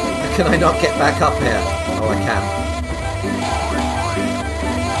 Can I not get back up here? Oh, I can.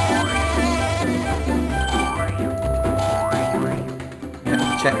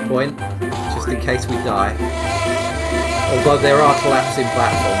 Yeah, checkpoint, just in case we die. Although there are collapsing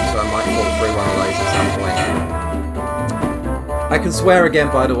platforms, so I might fall through one of those at some point. I can swear again,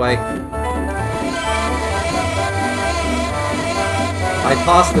 by the way. I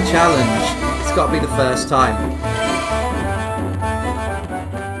passed the challenge. It's got to be the first time.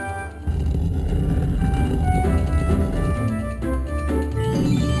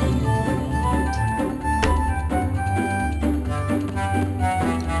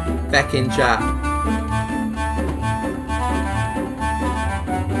 Back in chat.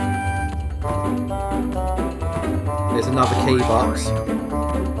 There's another key box.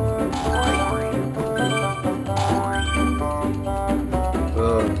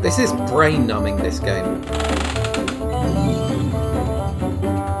 This is brain numbing, this game.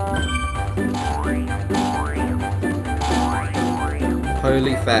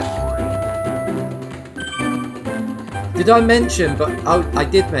 Holy feck. Did I mention, but oh, I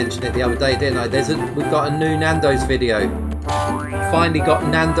did mention it the other day, didn't I? We've got a new Nando's video. Finally got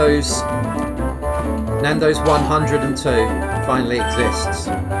Nando's 102 finally exists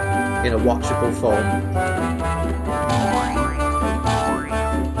in a watchable form.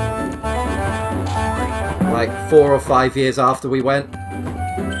 Like 4 or 5 years after we went.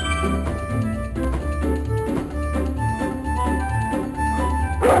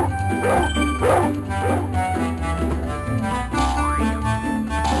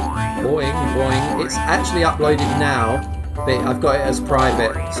 Boing, boing. It's actually uploaded now, but I've got it as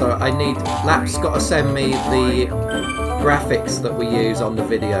private, so I need... Lap's got to send me the graphics that we use on the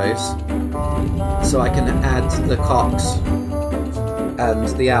videos, so I can add the cocks and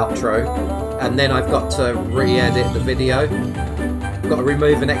the outro. And then I've got to re-edit the video. I've got to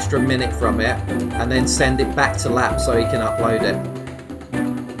remove an extra minute from it and then send it back to Lap so he can upload it.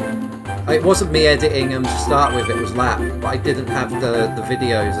 It wasn't me editing them to start with, it was Lap, but I didn't have the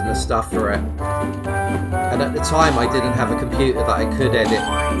videos and the stuff for it. And at the time I didn't have a computer that I could edit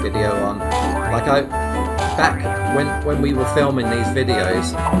video on. Like back when we were filming these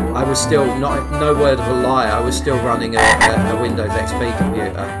videos, I was still, no word of a lie, I was still running a Windows XP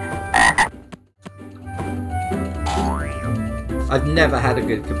computer. I've never had a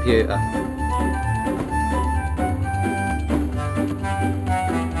good computer.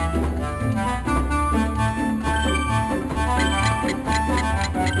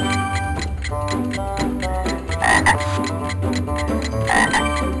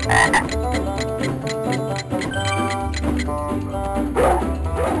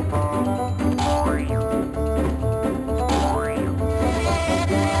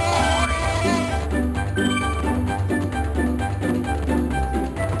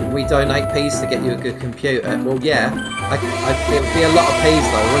 We donate P's to get you a good computer. Well, yeah, it would be a lot of P's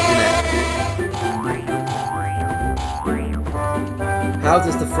though, wouldn't it? How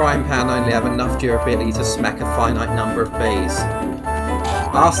does the frying pan only have enough durability to smack a finite number of B's?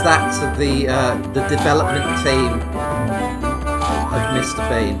 Ask that to the development team of Mr.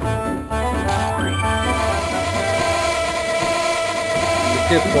 Bean. It's a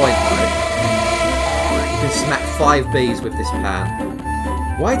good point though. You can smack 5 B's with this pan.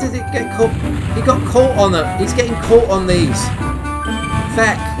 Why did it get caught? He got caught on it. He's getting caught on these.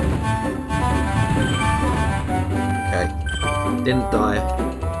 Feck. Okay. Didn't die.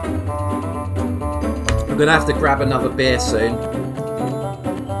 I'm gonna have to grab another beer soon.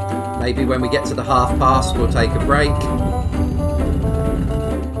 Maybe when we get to the half past, we'll take a break.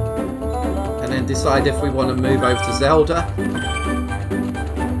 And then decide if we want to move over to Zelda.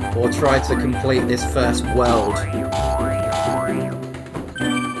 Or try to complete this first world.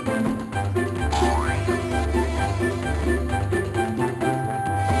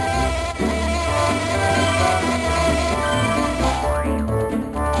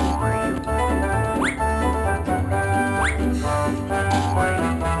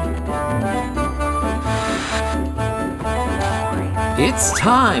 It's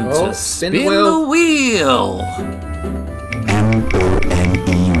time to spin spin the the wheel.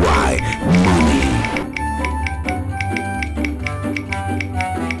 M-O-N-E-Y,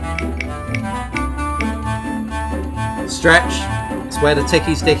 money. Stretch. It's where the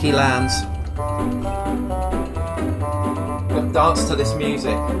ticky sticky lands. Dance to this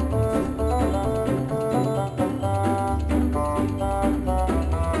music.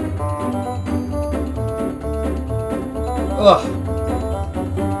 Ugh.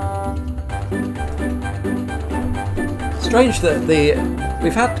 Strange that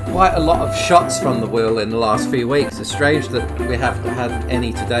we've had quite a lot of shots from the wheel in the last few weeks. It's strange that we haven't had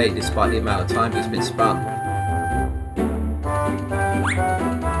any today, despite the amount of time it's been spun.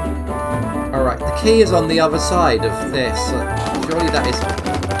 Alright, the key is on the other side of this. Surely that is...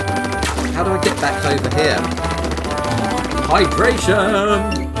 How do I get back over here?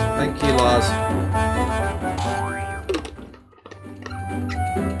 Hydration! Thank you, Lars.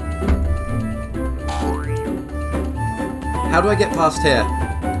 How do I get past here?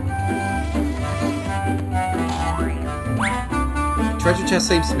 Treasure chest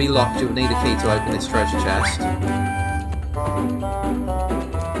seems to be locked. You'll need a key to open this treasure chest. Can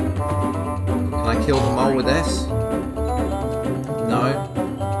I kill the mole with this? No.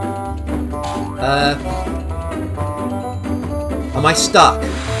 Am I stuck?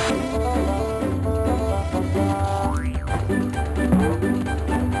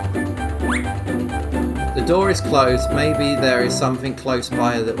 The door is closed. Maybe there is something close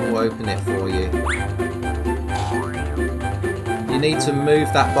by that will open it for you. You need to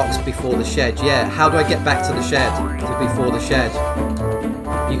move that box before the shed. Yeah, how do I get back to the shed? To before the shed?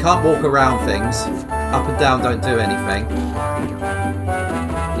 You can't walk around things. Up and down don't do anything.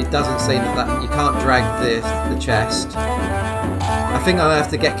 It doesn't seem that you can't drag the chest. I think I'll have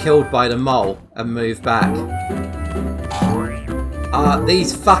to get killed by the mole and move back.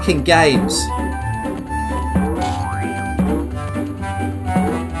 These fucking games.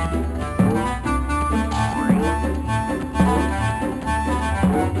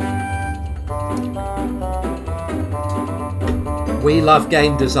 We love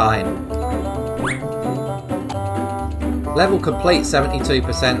game design. Level complete,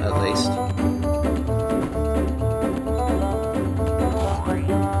 72% at least.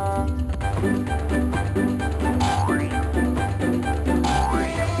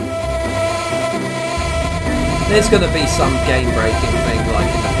 There's going to be some game-breaking thing like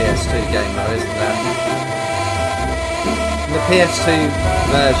in the PS2 game though, isn't there? In the PS2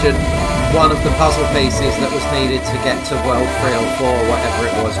 version, one of the puzzle pieces that was needed to get to World 3 or 4 or whatever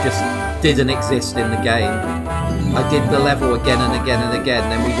it was just didn't exist in the game. I did the level again and again and again,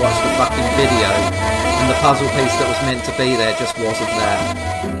 then we watched the fucking video and the puzzle piece that was meant to be there just wasn't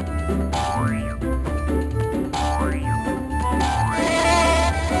there.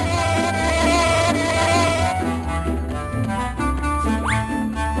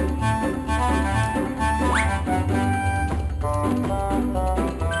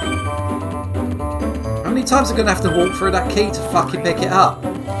 How many times am I going to have to walk through that key to fucking pick it up?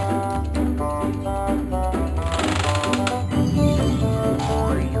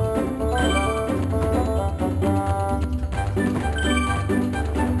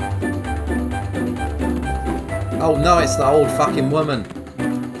 Oh no, it's the old fucking woman.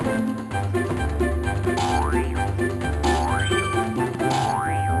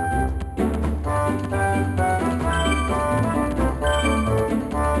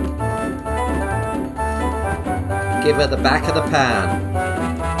 Give her the back of the pan.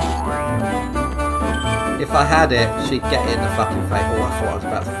 If I had it, she'd get in the fucking face. Oh, I thought I was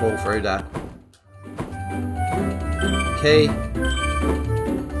about to fall through that. Key.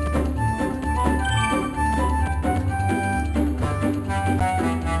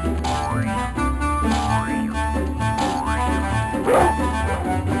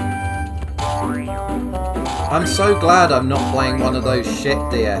 I'm so glad I'm not playing one of those shit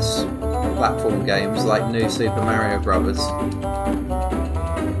DS platform games like New Super Mario Brothers.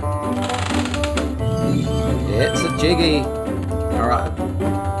 It's a jiggy. Alright.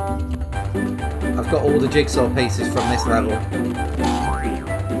 I've got all the jigsaw pieces from this level.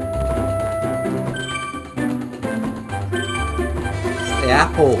 It's the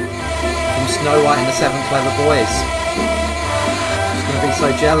apple from Snow White and the Seven Clever Boys. I'm just gonna be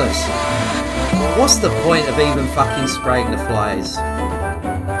so jealous. What's the point of even fucking spraying the flies?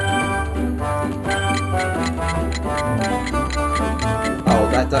 Oh,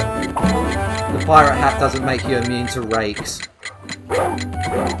 the pirate hat doesn't make you immune to rakes.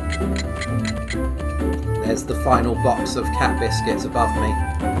 There's the final box of cat biscuits above me.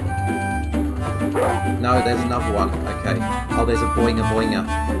 No, there's another one. Okay. Oh, there's a Boinga Boinga.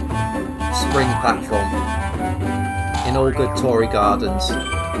 Spring platform. In all good Tory gardens.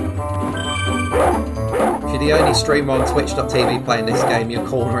 If you're the only streamer on Twitch.tv playing this game, you're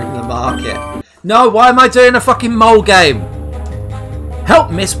cornering the market. No, why am I doing a fucking mole game?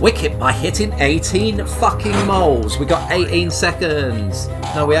 Help Miss Wicket by hitting 18 fucking moles. We got 18 seconds.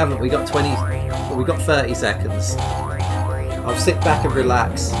 No, we haven't. We got 20. Well, we got 30 seconds. I'll sit back and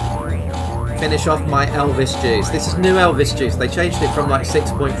relax. finish off my Elvis juice. This is new Elvis juice. They changed it from like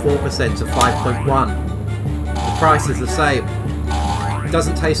 6.4% to 5.1. The price is the same. It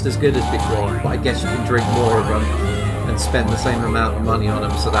doesn't taste as good as before, but I guess you can drink more of them and spend the same amount of money on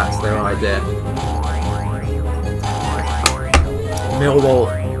them, so that's their idea.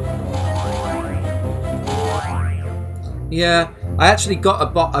 Millwall. Yeah, I actually got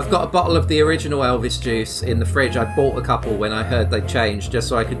I've got a bottle of the original Elvis juice in the fridge. I bought a couple when I heard they changed, just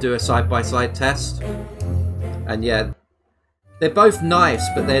so I could do a side-by-side test. And yeah, they're both nice,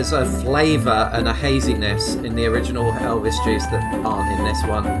 but there's a flavour and a haziness in the original Elvis juice that aren't in this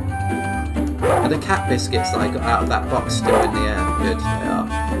one. And the cat biscuits that I got out of that box still in the air. Good, they are.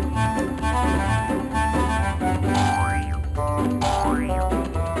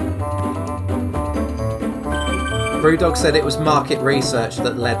 Brewdog said it was market research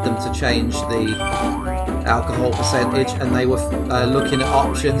that led them to change the alcohol percentage, and they were looking at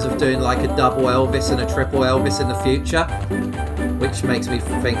options of doing like a double Elvis and a triple Elvis in the future, which makes me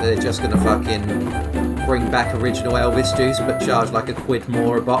think that they're just going to fucking bring back original Elvis juice but charge like £1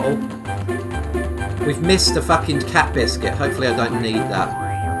 more a bottle. We've missed a fucking cat biscuit. Hopefully I don't need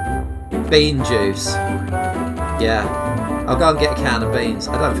that. Bean juice. Yeah, I'll go and get a can of beans.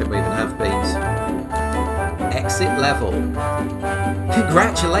 I don't think we even have beans. Exit level.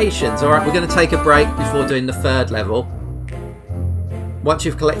 Congratulations! Alright, we're going to take a break before doing the third level. Once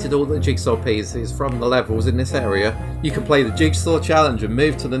you've collected all the jigsaw pieces from the levels in this area, you can play the jigsaw challenge and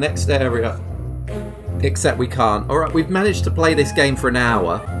move to the next area. Except we can't. Alright, we've managed to play this game for an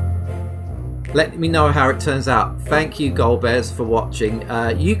hour. Let me know how it turns out. Thank you, Goldbears, for watching.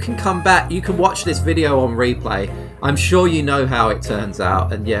 You can come back, you can watch this video on replay. I'm sure you know how it turns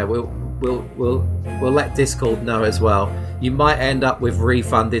out, and yeah, we'll let Discord know as well. You might end up with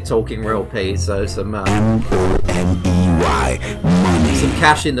refunded Talking Real P, so some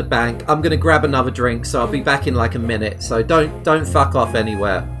cash in the bank. I'm gonna grab another drink, so I'll be back in like a minute. So don't fuck off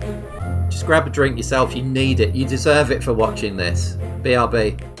anywhere. Just grab a drink yourself. You need it. You deserve it for watching this.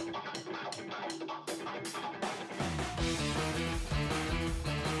 BRB.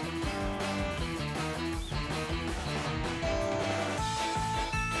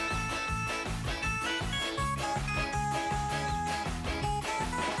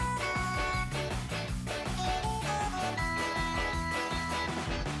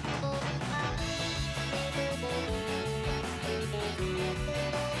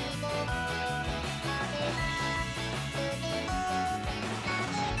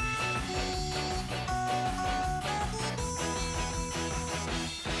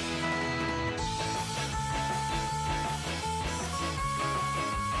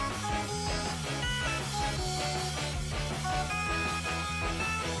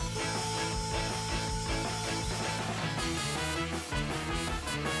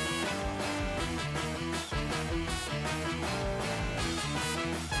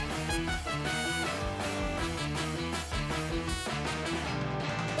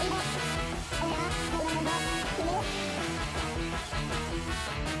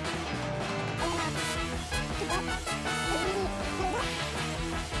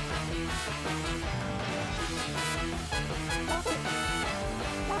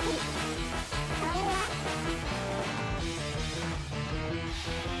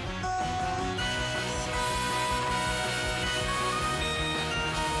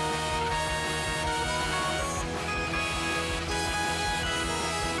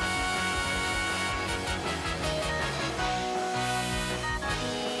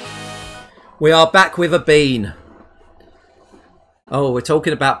 We are back with a bean. Oh, we're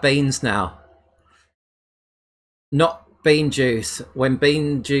talking about beans now. Not bean juice. When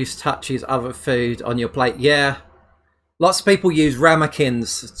bean juice touches other food on your plate. Yeah. Lots of people use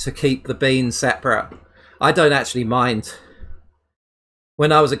ramekins to keep the beans separate. I don't actually mind.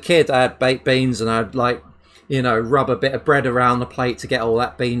 When I was a kid, I had baked beans and I'd like, you know, rub a bit of bread around the plate to get all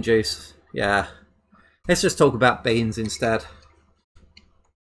that bean juice. Yeah. Let's just talk about beans instead.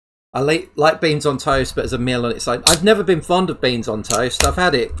 I like beans on toast, but as a meal on its own. I've never been fond of beans on toast. I've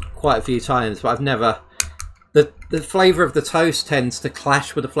had it quite a few times, but I've never... The flavour of the toast tends to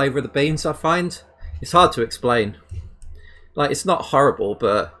clash with the flavour of the beans, I find. It's hard to explain. Like, it's not horrible,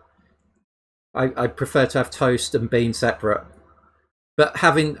 but I prefer to have toast and beans separate. But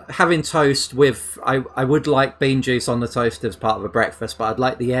having toast with... I would like bean juice on the toast as part of a breakfast, but I'd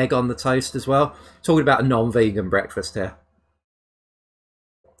like the egg on the toast as well. Talking about a non-vegan breakfast here.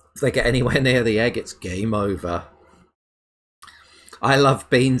 If they get anywhere near the egg, it's game over. I love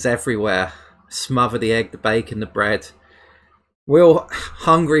beans everywhere. Smother the egg, the bacon, the bread. We're all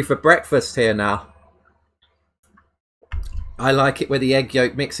hungry for breakfast here now. I like it where the egg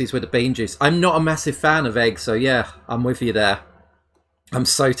yolk mixes with the bean juice. I'm not a massive fan of eggs, so yeah, I'm with you there. I'm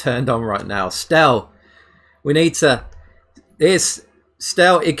so turned on right now. Stel, we need to...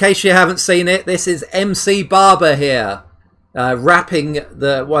 Stel, in case you haven't seen it, this is MC Barber here, rapping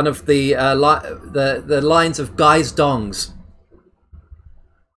one of the lines of Guy's Dongs.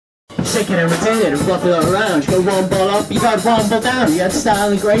 Shaking and retaining and fluffing all around. You go one ball up, you got one ball down. You had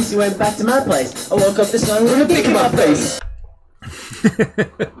style and grace, you went back to my place. I woke up this morning with a dick in my face.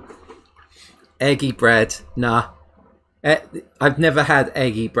 Eggy bread, nah. I've never had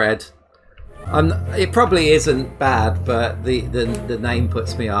eggy bread. It probably isn't bad, but the name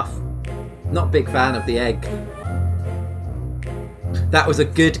puts me off. Not a big fan of the egg. That was a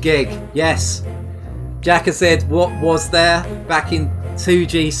good gig, yes. Jack has said, what was there back in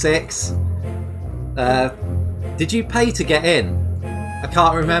 2G6? Did you pay to get in? I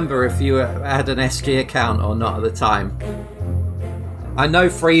can't remember if you had an SG account or not at the time. I know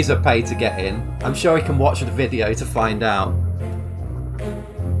Freezer paid to get in. I'm sure he can watch the video to find out.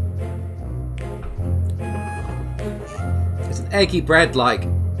 It's an eggy bread, like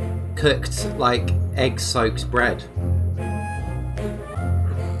cooked, like egg-soaked bread.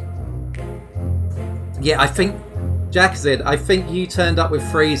 Yeah, I think Jack said, I think you turned up with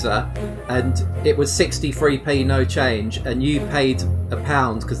Freezer and it was 63p no change and you paid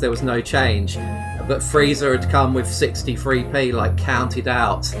 £1 because there was no change, but Freezer had come with 63p like counted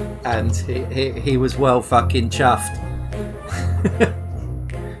out and he was well fucking chuffed.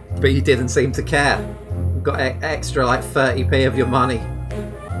 But you didn't seem to care. You got extra like 30p of your money.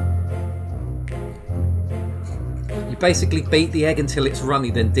 You basically beat the egg until it's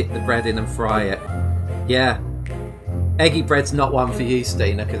runny, then dip the bread in and fry it. Yeah. Eggy bread's not one for you,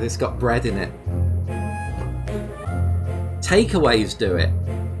 Stina, because it's got bread in it. Takeaways do it.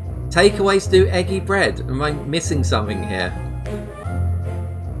 Takeaways do eggy bread. Am I missing something here?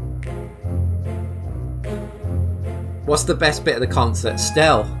 What's the best bit of the concert?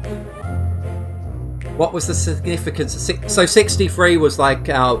 Stel. What was the significance? So 63 was like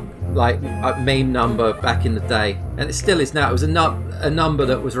our a meme number back in the day, and it still is now. It was a number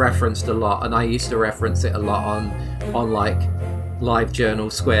that was referenced a lot, and I used to reference it a lot on like Live Journal,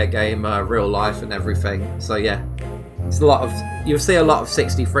 Square Game, Real Life, and everything. So yeah, it's a lot of. You'll see a lot of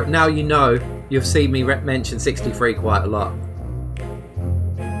 63 now. You know, you'll see me mention 63 quite a lot.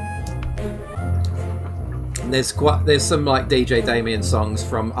 And there's some like DJ Damien songs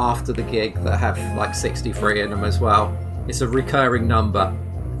from after the gig that have like 63 in them as well. It's a recurring number.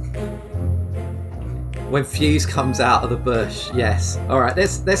 When Fuse comes out of the bush, yes. Alright,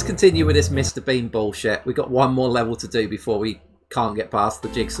 let's continue with this Mr. Bean bullshit. We've got one more level to do before we can't get past the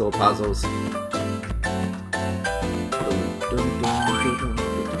jigsaw puzzles.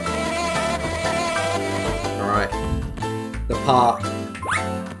 Alright. The park.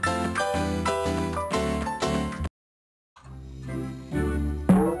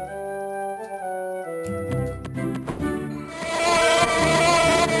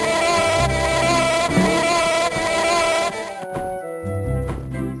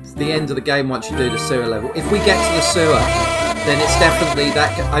 The end of the game once you do the sewer level. If we get to the sewer, then it's definitely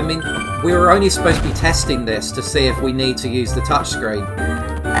that. I mean, we were only supposed to be testing this to see if we need to use the touchscreen.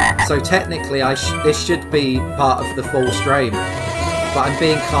 So technically, this should be part of the full stream. But I'm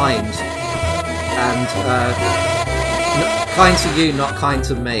being kind, and kind to you, not kind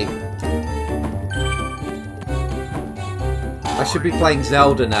to me. I should be playing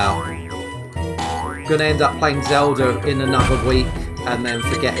Zelda now. I'm gonna end up playing Zelda in another week. And then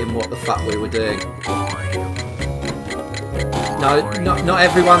forgetting what the fuck we were doing. No, not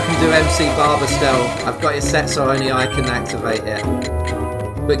everyone can do MC Barber still. I've got it set so only I can activate it.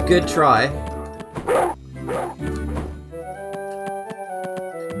 But good try.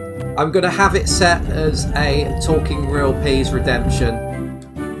 I'm going to have it set as a Talking Real Peas redemption.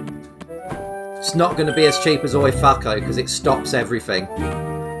 It's not going to be as cheap as Oi Fucko because it stops everything.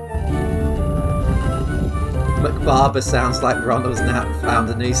 McBarber sounds like Ronald's now found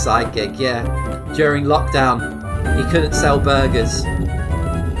a new side gig. Yeah, during lockdown, he couldn't sell burgers.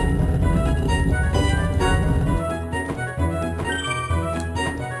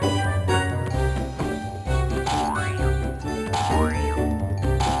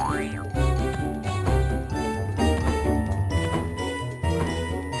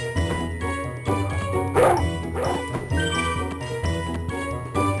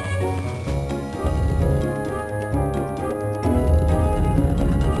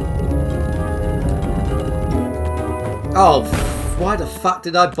 Oh, why the fuck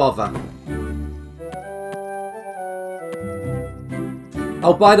did I bother?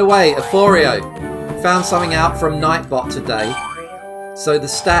 Oh, by the way, Euphorio, found something out from Nightbot today. So the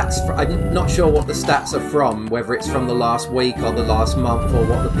stats, I'm not sure what the stats are from, whether it's from the last week or the last month or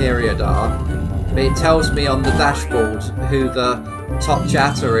what the period are. But it tells me on the dashboard who the top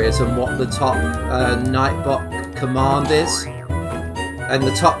chatter is and what the top Nightbot command is. And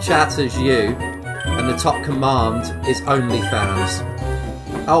the top chatter's you, and the top command is OnlyFans.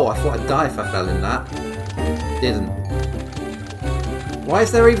 Oh, I thought I'd die if I fell in that. Didn't. Why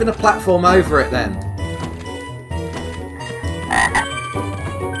is there even a platform over it then?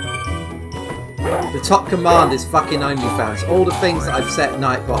 The top command is fucking OnlyFans. All the things that I've set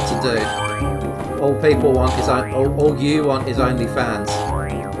Nightbot to do. All people want is all you want is OnlyFans.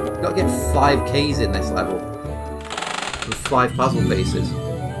 You've got to get 5 keys in this level. With 5 puzzle pieces.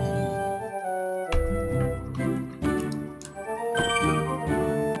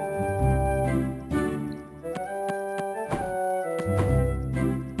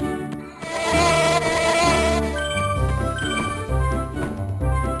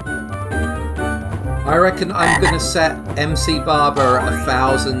 I reckon I'm going to set MC Barber at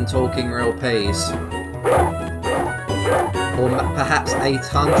 1,000 Talking Real P's. Or perhaps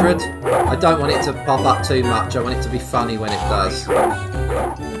 800. I don't want it to pop up too much. I want it to be funny when it does.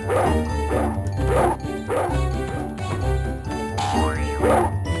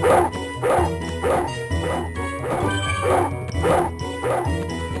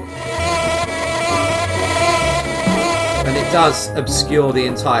 And it does obscure the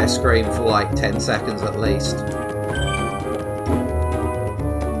entire screen for like 10 seconds at least.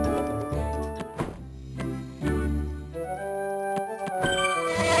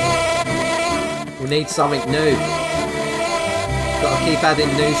 We need something new. Gotta keep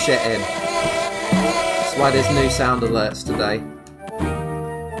adding new shit in. That's why there's new sound alerts today.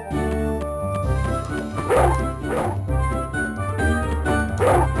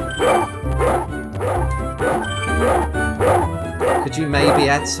 Could you maybe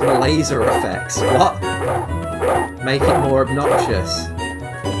add some laser effects? What? Make it more obnoxious.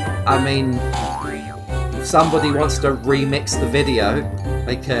 I mean, if somebody wants to remix the video,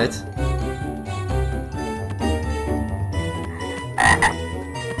 they could.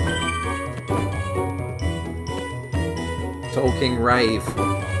 Talking rave.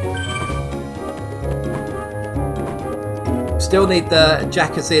 Still need the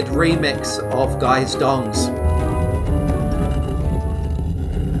Jackazid remix of Guy's Dongs.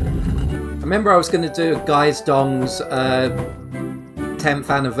 I remember I was going to do a Guy's Dongs 10th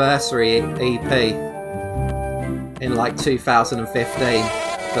anniversary EP in like 2015,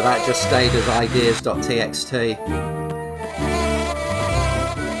 but that just stayed as ideas.txt.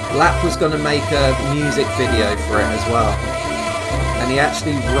 Lap was going to make a music video for it as well, and he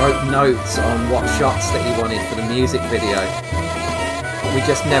actually wrote notes on what shots that he wanted for the music video. We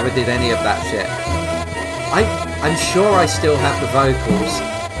just never did any of that shit. I'm sure I still have the vocals.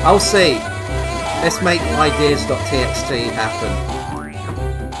 I'll see. Let's make ideas.txt happen.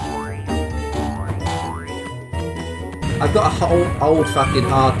 I've got a whole old fucking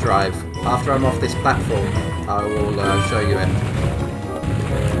hard drive. After I'm off this platform, I will show you it.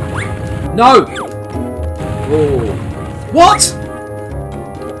 No! Ooh. What?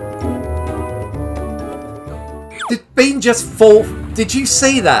 Did Bean just fall? Did you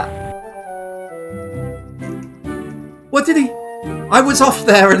see that? What did he? I was off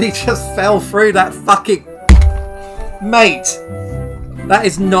there and he just fell through that fucking... Mate! That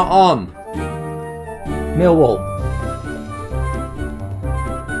is not on. Millwall.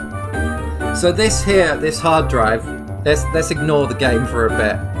 So this here, this hard drive, let's ignore the game for a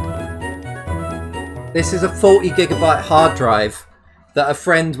bit. This is a 40GB hard drive that a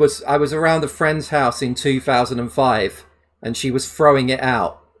friend was... I was around a friend's house in 2005 and she was throwing it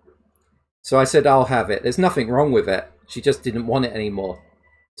out. So I said, I'll have it. There's nothing wrong with it. She just didn't want it anymore.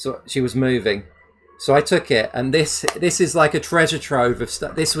 So she was moving. So I took it, and this is like a treasure trove of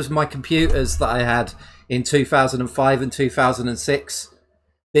stuff. This was my computers that I had in 2005 and 2006.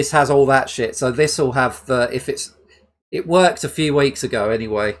 This has all that shit. So this will have the... It worked a few weeks ago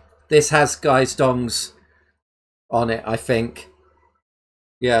anyway. This has Guy's Dongs on it, I think.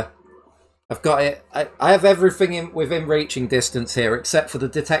 Yeah. I've got it. I have everything within reaching distance here, except for the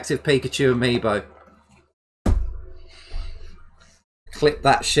Detective Pikachu amiibo. Clip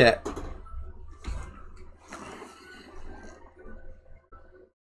that shit.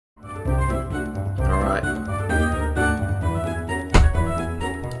 Alright.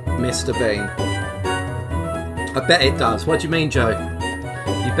 Mr. Bean. I bet it does. What do you mean, Joe?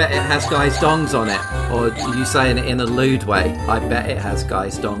 You bet it has Guy's Dongs on it? Or are you saying it in a lewd way? I bet it has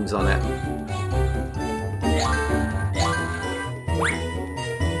Guy's Dongs on it.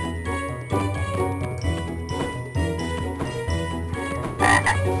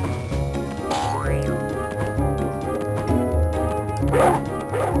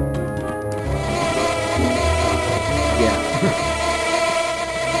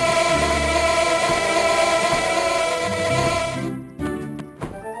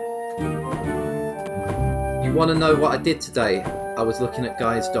 You want to know what I did today? I was looking at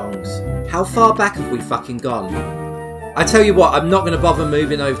guys' dongs. How far back have we fucking gone? I tell you what, I'm not going to bother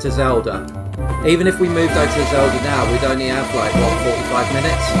moving over to Zelda. Even if we moved over to Zelda now, we'd only have like, what, 45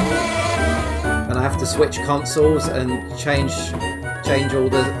 minutes? And I have to switch consoles and change all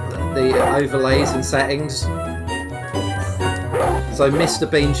the overlays and settings. So Mr.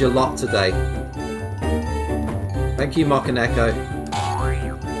 Bean's your lot today. Thank you, Mokaneko.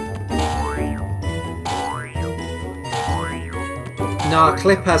 No,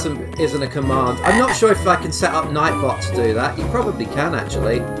 clip isn't a command. I'm not sure if I can set up Nightbot to do that. You probably can,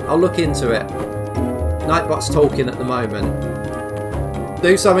 actually. I'll look into it. Nightbot's talking at the moment.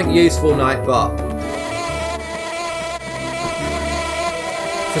 Do something useful, Nightbot.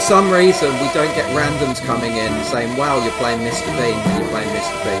 For some reason, we don't get randoms coming in saying, wow, you're playing Mr. Bean when you're playing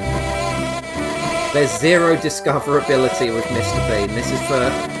Mr. Bean. There's zero discoverability with Mr. Bean. This is for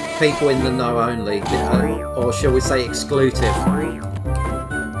people in the know only. Or shall we say exclusive.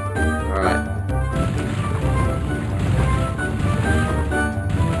 Alright.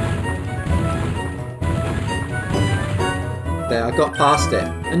 There, I got past it.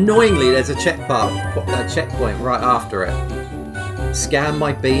 Annoyingly, there's a checkpoint right after it. Scan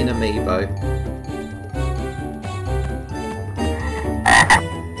my Bean amiibo.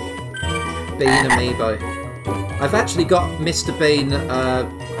 Bean amiibo. I've actually got Mr. Bean,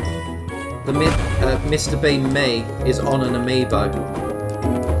 Mr. Bean Me is on an amiibo.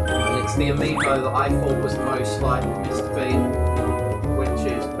 And it's the amiibo that I thought was most like Mr. Bean, which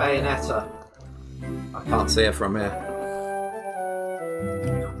is Bayonetta. I can't see her from here.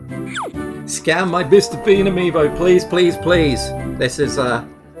 Scan my Mr. Bean amiibo, please, please, please. This is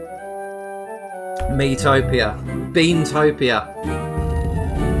Meatopia. Beantopia.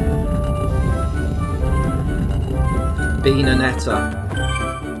 Beananetta.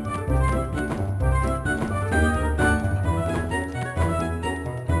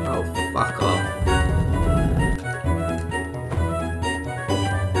 Oh, fuck off.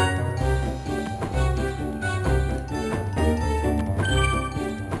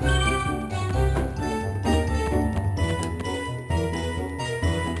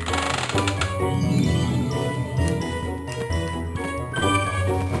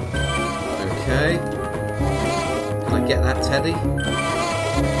 Okay. Can I get that teddy?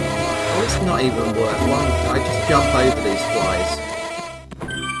 Oh, it's not even worth one. I just jump over these flies.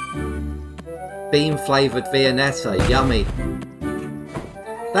 Bean flavoured Viennetta, yummy.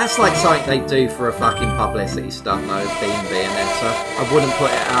 That's like something they do for a fucking publicity stunt though, Bean Viennetta. I wouldn't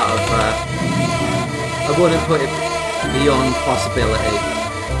put it out of I wouldn't put it beyond possibility.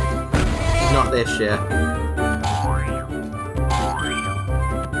 Not this year.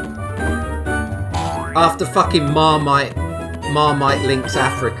 After fucking Marmite links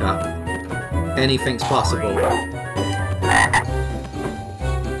Africa, anything's possible.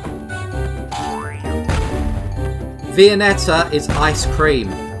 Viennetta is ice cream.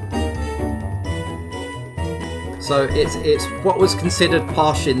 So it's what was considered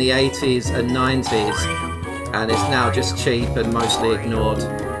posh in the 80s and 90s, and it's now just cheap and mostly ignored.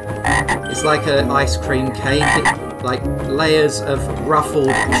 It's like an ice cream cake, like layers of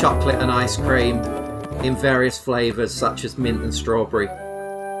ruffled chocolate and ice cream in various flavours such as mint and strawberry.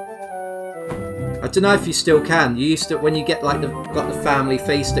 I don't know if you still can. You used to, when you get like got the family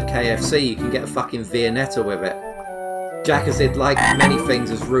feast at KFC, you can get a fucking Viennetta with it. Jack has did like many things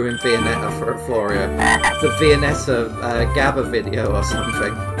has ruined Viennetta for Florio. The Viennetta Gabba video or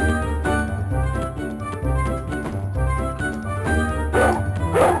something.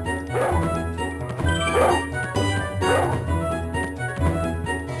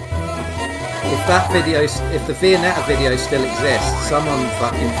 If the Viennetta video still exists, someone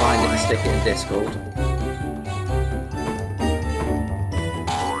fucking find it and stick it in Discord.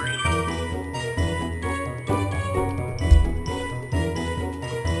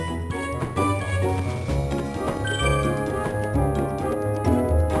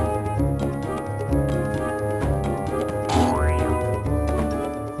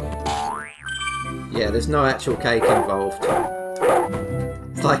 Yeah, there's no actual cake involved.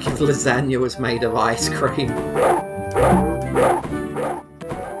 It's like if lasagna was made of ice cream.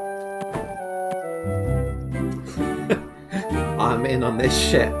 I'm in on this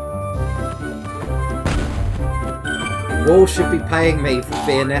shit. Wall should be paying me for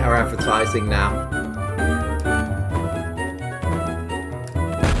Viennetta advertising now.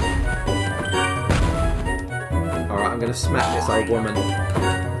 gonna smack this old woman.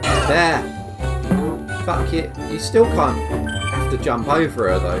 There! Fuck it. You still can't have to jump over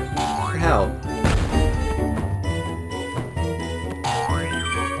her though. What the hell?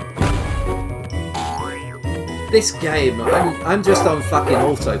 This game, I'm just on fucking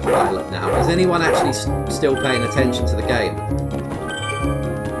autopilot now. Is anyone actually still paying attention to the game?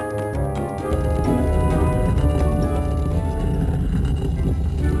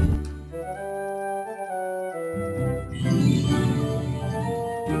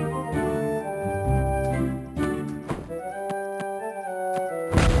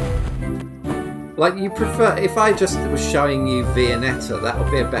 Like, you prefer... If I just was showing you Viennetta, that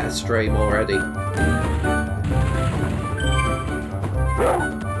would be a better stream already.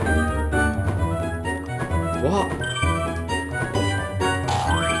 What?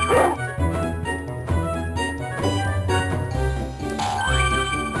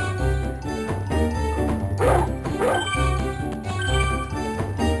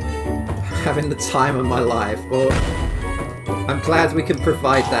 Having the time of my life. Well, I'm glad we can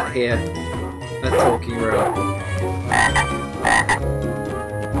provide that here at Talking Real.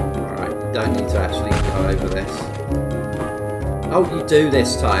 Alright, don't need to actually go over this. Oh, you do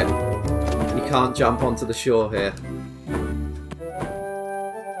this time. You can't jump onto the shore here. So,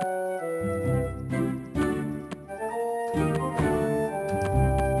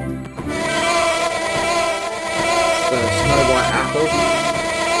 Snow White Apple.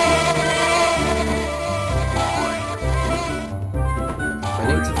 I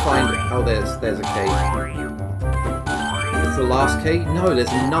need to find it. Oh, there's a key. Is the last key? No,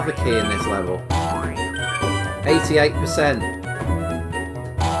 there's another key in this level. 88%.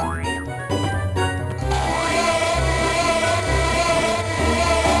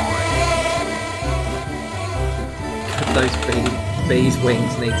 Those bees'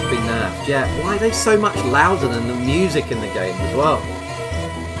 wings need to be nerfed. Yeah, why are they so much louder than the music in the game as well?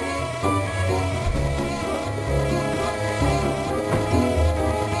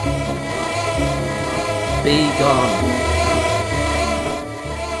 Be gone.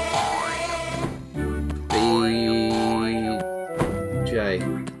 BJ.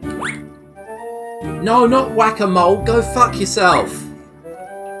 No, not Whack-A-Mole. Go fuck yourself.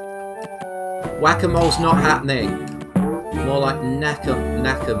 Whack-A-Mole's not happening. More like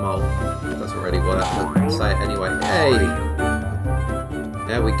Knack-A-Mole. Doesn't really work, but say it anyway. Hey!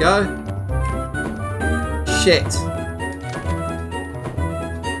 There we go. Shit!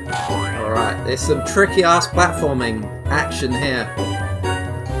 Alright, there's some tricky ass platforming action here.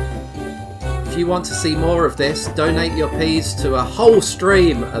 If you want to see more of this, donate your P's to a whole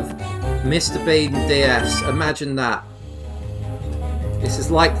stream of Mr. Bean DS. Imagine that. This is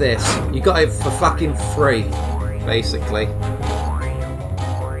like this. You got it for fucking free. Basically.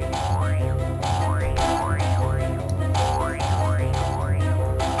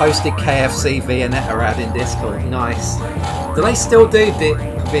 Posted KFC Viennetta ad in Discord. Nice. Do they still do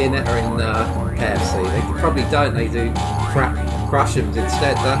Viennetta in KFC? They probably don't. They do Crush'ems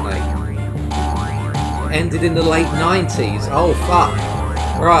instead, don't they? Ended in the late 90s. Oh fuck.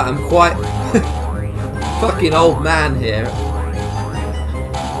 Right, I'm quite fucking old man here.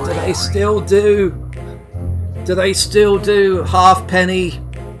 Do they still do? Do they still do halfpenny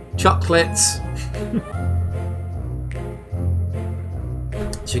chocolates?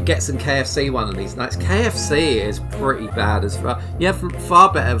 Should get some KFC one of these nights. KFC is pretty bad as well. You have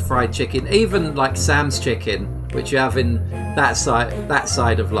far better fried chicken. Even like Sam's chicken, which you have in that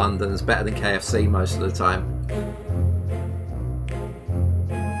side of London, is better than KFC most of the time.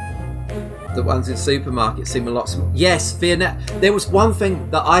 The ones in supermarkets seem a lot smaller. Yes, Viennetta. There was one thing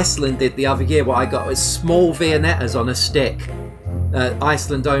that Iceland did the other year. What I got was small Viennettas on a stick.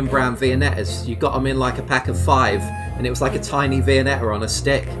 Iceland own brand Viennettas. You got them in like a pack of 5, and it was like a tiny Viennetta on a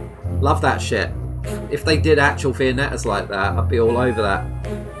stick. Love that shit. If they did actual Viennettas like that, I'd be all over that.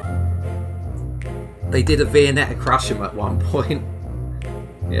 They did a Viennetta Crush'em at one point.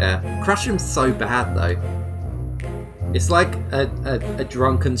 Yeah, Crush'em's so bad though. It's like a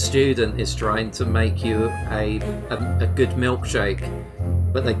drunken student is trying to make you a good milkshake,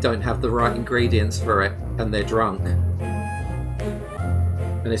 but they don't have the right ingredients for it, and they're drunk.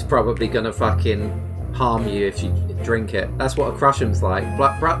 And it's probably gonna fucking harm you if you drink it. That's what a Crush'em's like.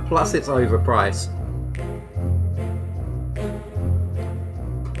 Plus it's overpriced.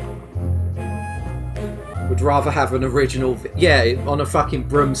 Would rather have an original... Yeah, on a fucking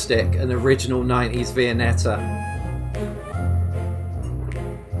broomstick, an original 90s Viennetta.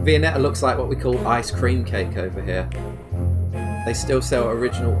 Viennetta looks like what we call ice cream cake over here. They still sell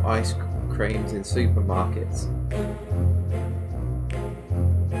original ice creams in supermarkets.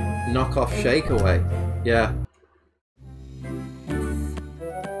 Knockoff Shakeaway. Yeah.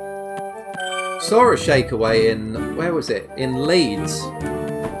 saw a Shakeaway in, where was it? In Leeds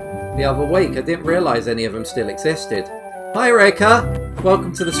the other week. I didn't realise any of them still existed. Hi Reka,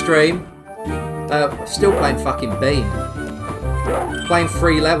 welcome to the stream. Still playing fucking Bean. Playing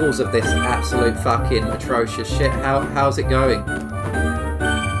 3 levels of this absolute fucking atrocious shit. How's it going?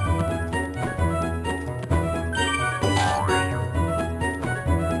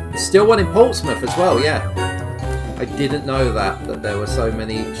 Still one in Portsmouth as well, yeah. I didn't know that there were so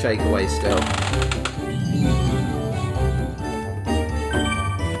many Shakeaways still.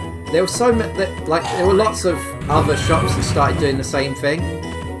 There were so many, there were lots of other shops that started doing the same thing.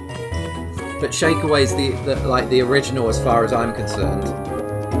 But Shakeaway's the original as far as I'm concerned.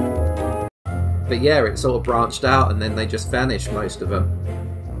 But yeah, it sort of branched out and then they just vanished, most of them.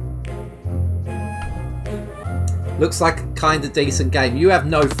 Looks like a kind of decent game. You have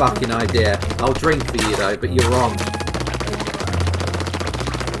no fucking idea. I'll drink for you though, but you're wrong.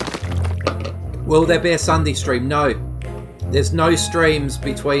 Will there be a Sunday stream? No. There's no streams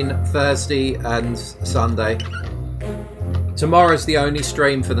between Thursday and Sunday. Tomorrow's the only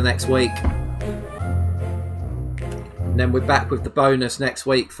stream for the next week. And then we're back with the bonus next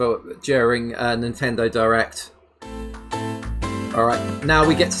week during Nintendo Direct. Alright, now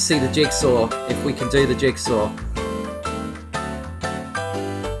we get to see the Jigsaw, if we can do the Jigsaw.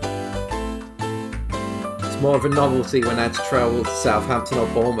 It's more of a novelty when I had to travel to Southampton or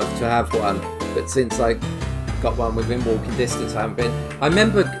Bournemouth to have one. But since I got one within walking distance, I haven't been. I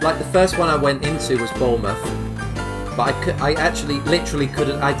remember, like, the first one I went into was Bournemouth. But I actually literally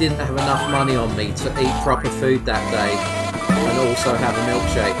couldn't, I didn't have enough money on me to eat proper food that day and also have a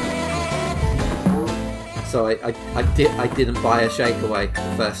milkshake. So I didn't buy a Shakeaway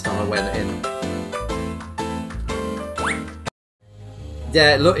the first time I went in.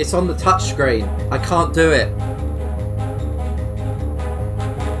 Yeah, look, it's on the touch screen. I can't do it.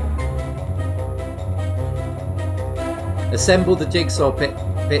 Assemble the Jigsaw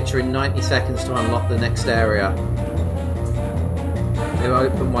picture in 90 seconds to unlock the next area. They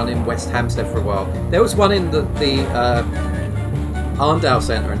opened one in West Hampstead for a while. There was one in the Arndale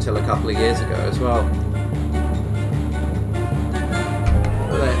Centre until a couple of years ago as well.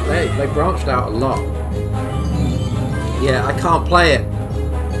 They branched out a lot. Yeah, I can't play it.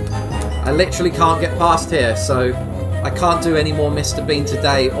 I literally can't get past here, so I can't do any more Mr. Bean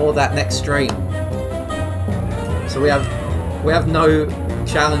today or that next stream. So we have no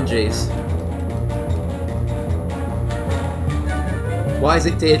challenges. Why is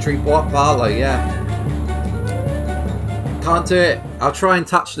it Deirdre Barlow? Yeah. Can't do it. I'll try and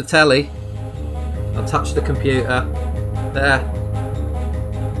touch the telly. I'll touch the computer. There.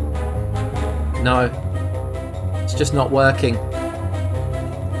 No. It's just not working.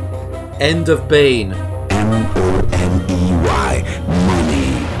 End of Bean. M-O-N-E-Y.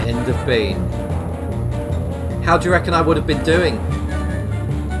 Money. End of Bean. How do you reckon I would have been doing?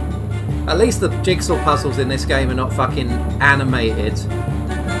 At least the jigsaw puzzles in this game are not fucking animated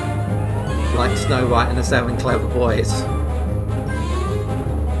like Snow White and the Seven Clever Boys.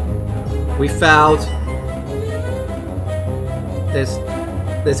 We failed.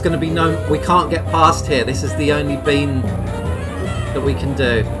 There's going to be no... We can't get past here. This is the only bean that we can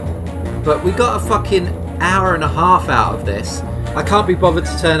do. But we got a fucking hour and a half out of this. I can't be bothered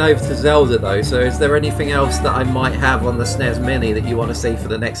to turn over to Zelda though, so is there anything else that I might have on the SNES Mini that you want to see for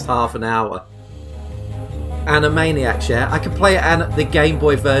the next half an hour? Animaniacs, yeah? I can play the Game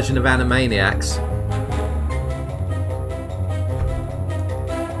Boy version of Animaniacs.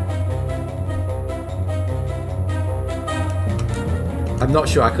 I'm not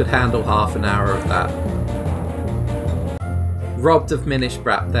sure I could handle half an hour of that. Robbed of Minish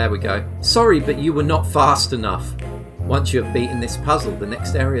Brat, there we go. Sorry, but you were not fast enough. Once you have beaten this puzzle, the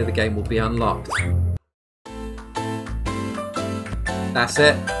next area of the game will be unlocked. That's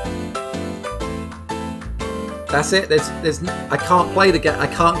it. That's it. There's. I can't play the game. I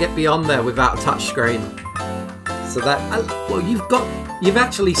can't get beyond there without a touch screen. So that. Well, you've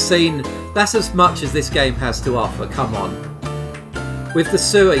actually seen. That's as much as this game has to offer. Come on. With the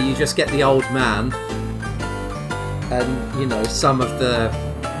sewer, you just get the old man, and you know some of the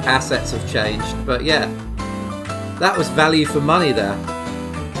assets have changed. But yeah. That was value for money there.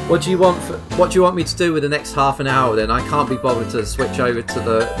 What do you want me to do with the next half an hour then? I can't be bothered to switch over to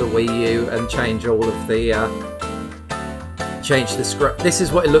the Wii U and change all of the change the script. This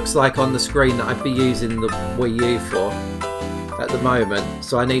is what it looks like on the screen that I'd be using the Wii U for at the moment.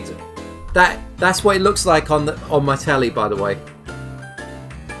 So I need to, that's what it looks like on my telly, by the way.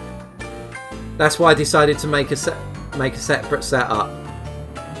 That's why I decided to make a separate setup.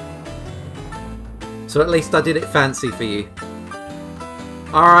 So at least I did it fancy for you.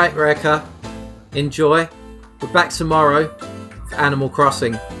 Alright, Reka. Enjoy. We're back tomorrow for Animal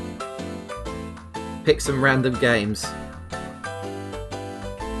Crossing. Pick some random games.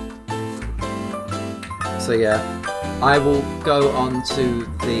 So yeah, I will go on to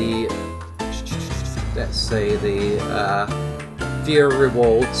the, let's say, the viewer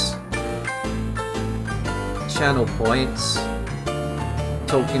rewards, channel points,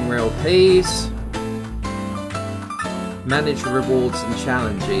 Talking Real Peas, manage rewards and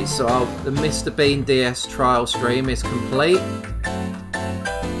challenges. So the Mr. Bean DS trial stream is complete.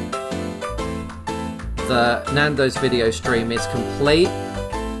 The Nando's video stream is complete.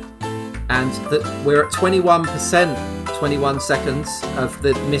 And we're at 21%, 21 seconds of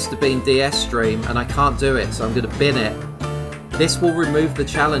the Mr. Bean DS stream, and I can't do it, so I'm going to bin it. This will remove the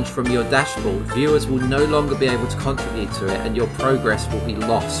challenge from your dashboard. Viewers will no longer be able to contribute to it, and your progress will be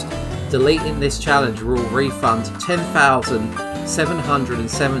lost. Deleting this challenge will refund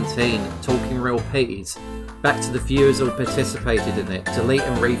 10,717 Talking Real Peas back to the viewers who participated in it. Delete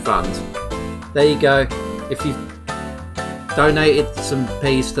and refund. There you go. If you've donated some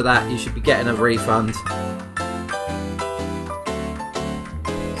peas to that, you should be getting a refund.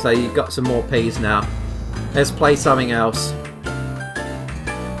 So you've got some more peas now. Let's play something else.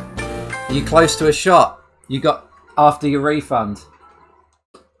 Are you close to a shot? You got after your refund.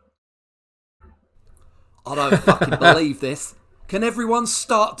 I don't fucking believe this. Can everyone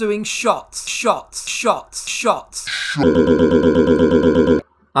start doing shots? Shots, shots, shots.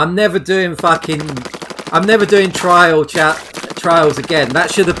 I'm never doing trials again.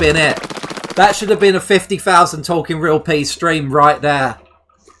 That should have been it. That should have been a 50,000 Talking Real Peas stream right there.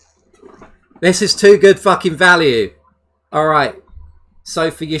 This is too good fucking value. Alright.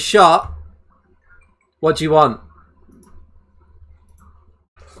 So for your shot, what do you want?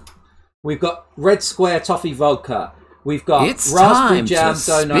 We've got Red Square Toffee Vodka. We've got It's Raspberry time Jam to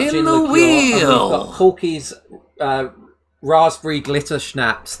Donut spin Gin the Liqueur. wheel. And we've got Corky's Raspberry Glitter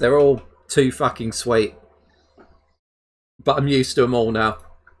Schnapps. They're all too fucking sweet. But I'm used to them all now.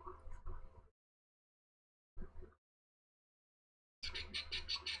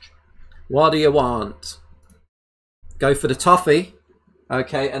 What do you want? Go for the toffee.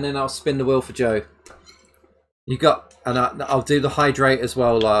 Okay, and then I'll spin the wheel for Joe. You got... And I'll do the hydrate as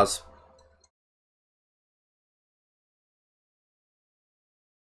well, Lars.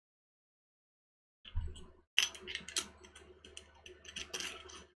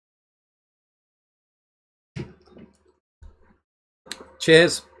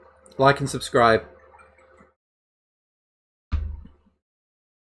 Cheers. Like and subscribe.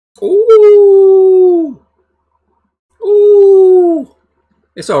 Ooh. Ooh.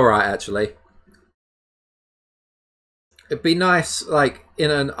 It's alright, actually. It'd be nice, like, in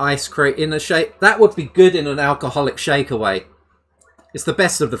an ice cream, in a shake. That would be good in an alcoholic shakeaway. It's the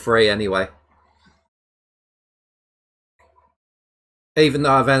best of the three, anyway. Even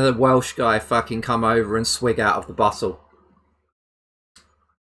though I've had a Welsh guy fucking come over and swig out of the bottle.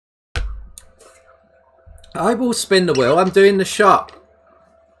 I will spin the wheel. I'm doing the shot.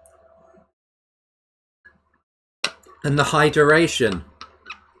 And the hydration.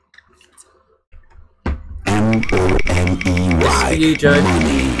 M-O-N-E-Y. For you, Joe.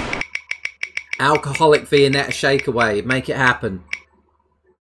 Money. Alcoholic Viennetta Shakeaway. Make it happen.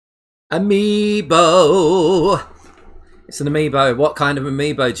 Amiibo. It's an amiibo. What kind of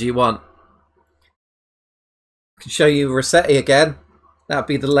amiibo do you want? I can show you Rossetti again. That'd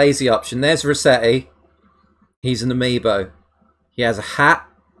be the lazy option. There's Rossetti. He's an amiibo. He has a hat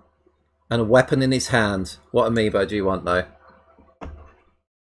and a weapon in his hand. What amiibo do you want, though?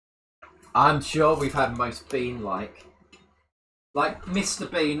 I'm sure we've had most Bean-like. Like Mr.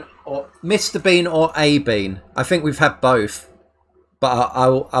 Bean or A Bean. I think we've had both. But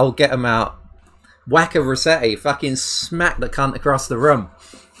I'll get them out. Whack a Rossetti. Fucking smack the cunt across the room.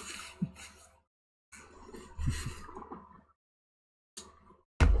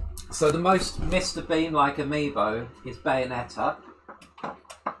 So the most Mr. Bean-like amiibo is Bayonetta. And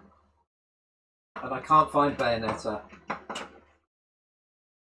I can't find Bayonetta.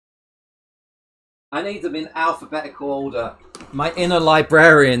 I need them in alphabetical order. My inner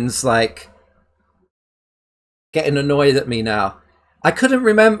librarian's like getting annoyed at me now. I couldn't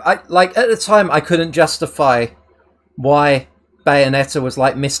remember, at the time I couldn't justify why Bayonetta was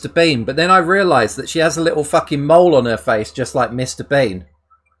like Mr. Bean, but then I realised that she has a little fucking mole on her face just like Mr. Bean.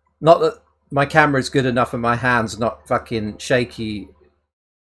 Not that my camera's good enough and my hand's not fucking shaky.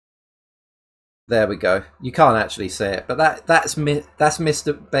 There we go. You can't actually see it, but that's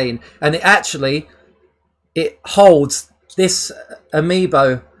Mr. Bean, and it holds, this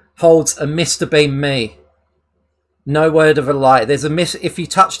amiibo holds a Mr. Bean me. No word of a lie. There's a if you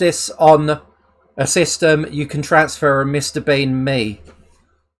touch this on a system you can transfer a Mr. Bean Me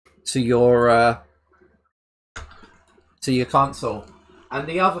to your console. And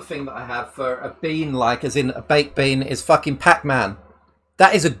the other thing that I have for a bean, like as in a baked bean, is fucking Pac-Man.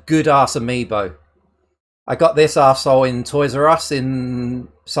 That is a good ass amiibo. I got this arsehole in Toys R Us in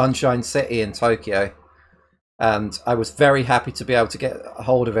Sunshine City in Tokyo. And I was very happy to be able to get a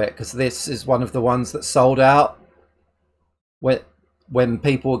hold of it, because this is one of the ones that sold out when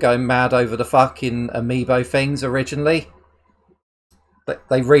people were going mad over the fucking amiibo things originally. But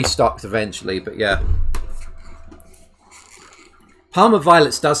they restocked eventually, but yeah. Parma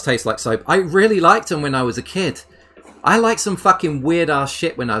Violets does taste like soap. I really liked them when I was a kid. I liked some fucking weird ass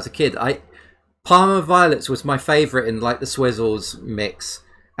shit when I was a kid. Parma Violets was my favourite in like the Swizzles mix.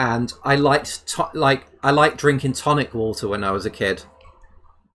 And I liked drinking tonic water when I was a kid.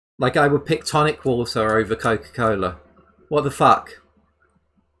 Like I would pick tonic water over Coca-Cola. What the fuck?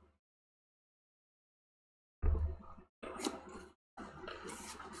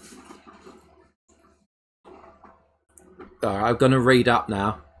 Alright, I'm gonna read up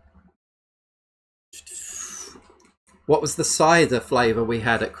now. What was the cider flavour we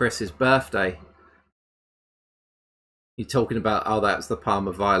had at Chris's birthday? You're talking about, oh, that's the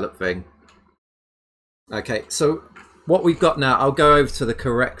Parma Violet thing. Okay, so what we've got now, I'll go over to the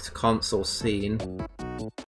correct console scene.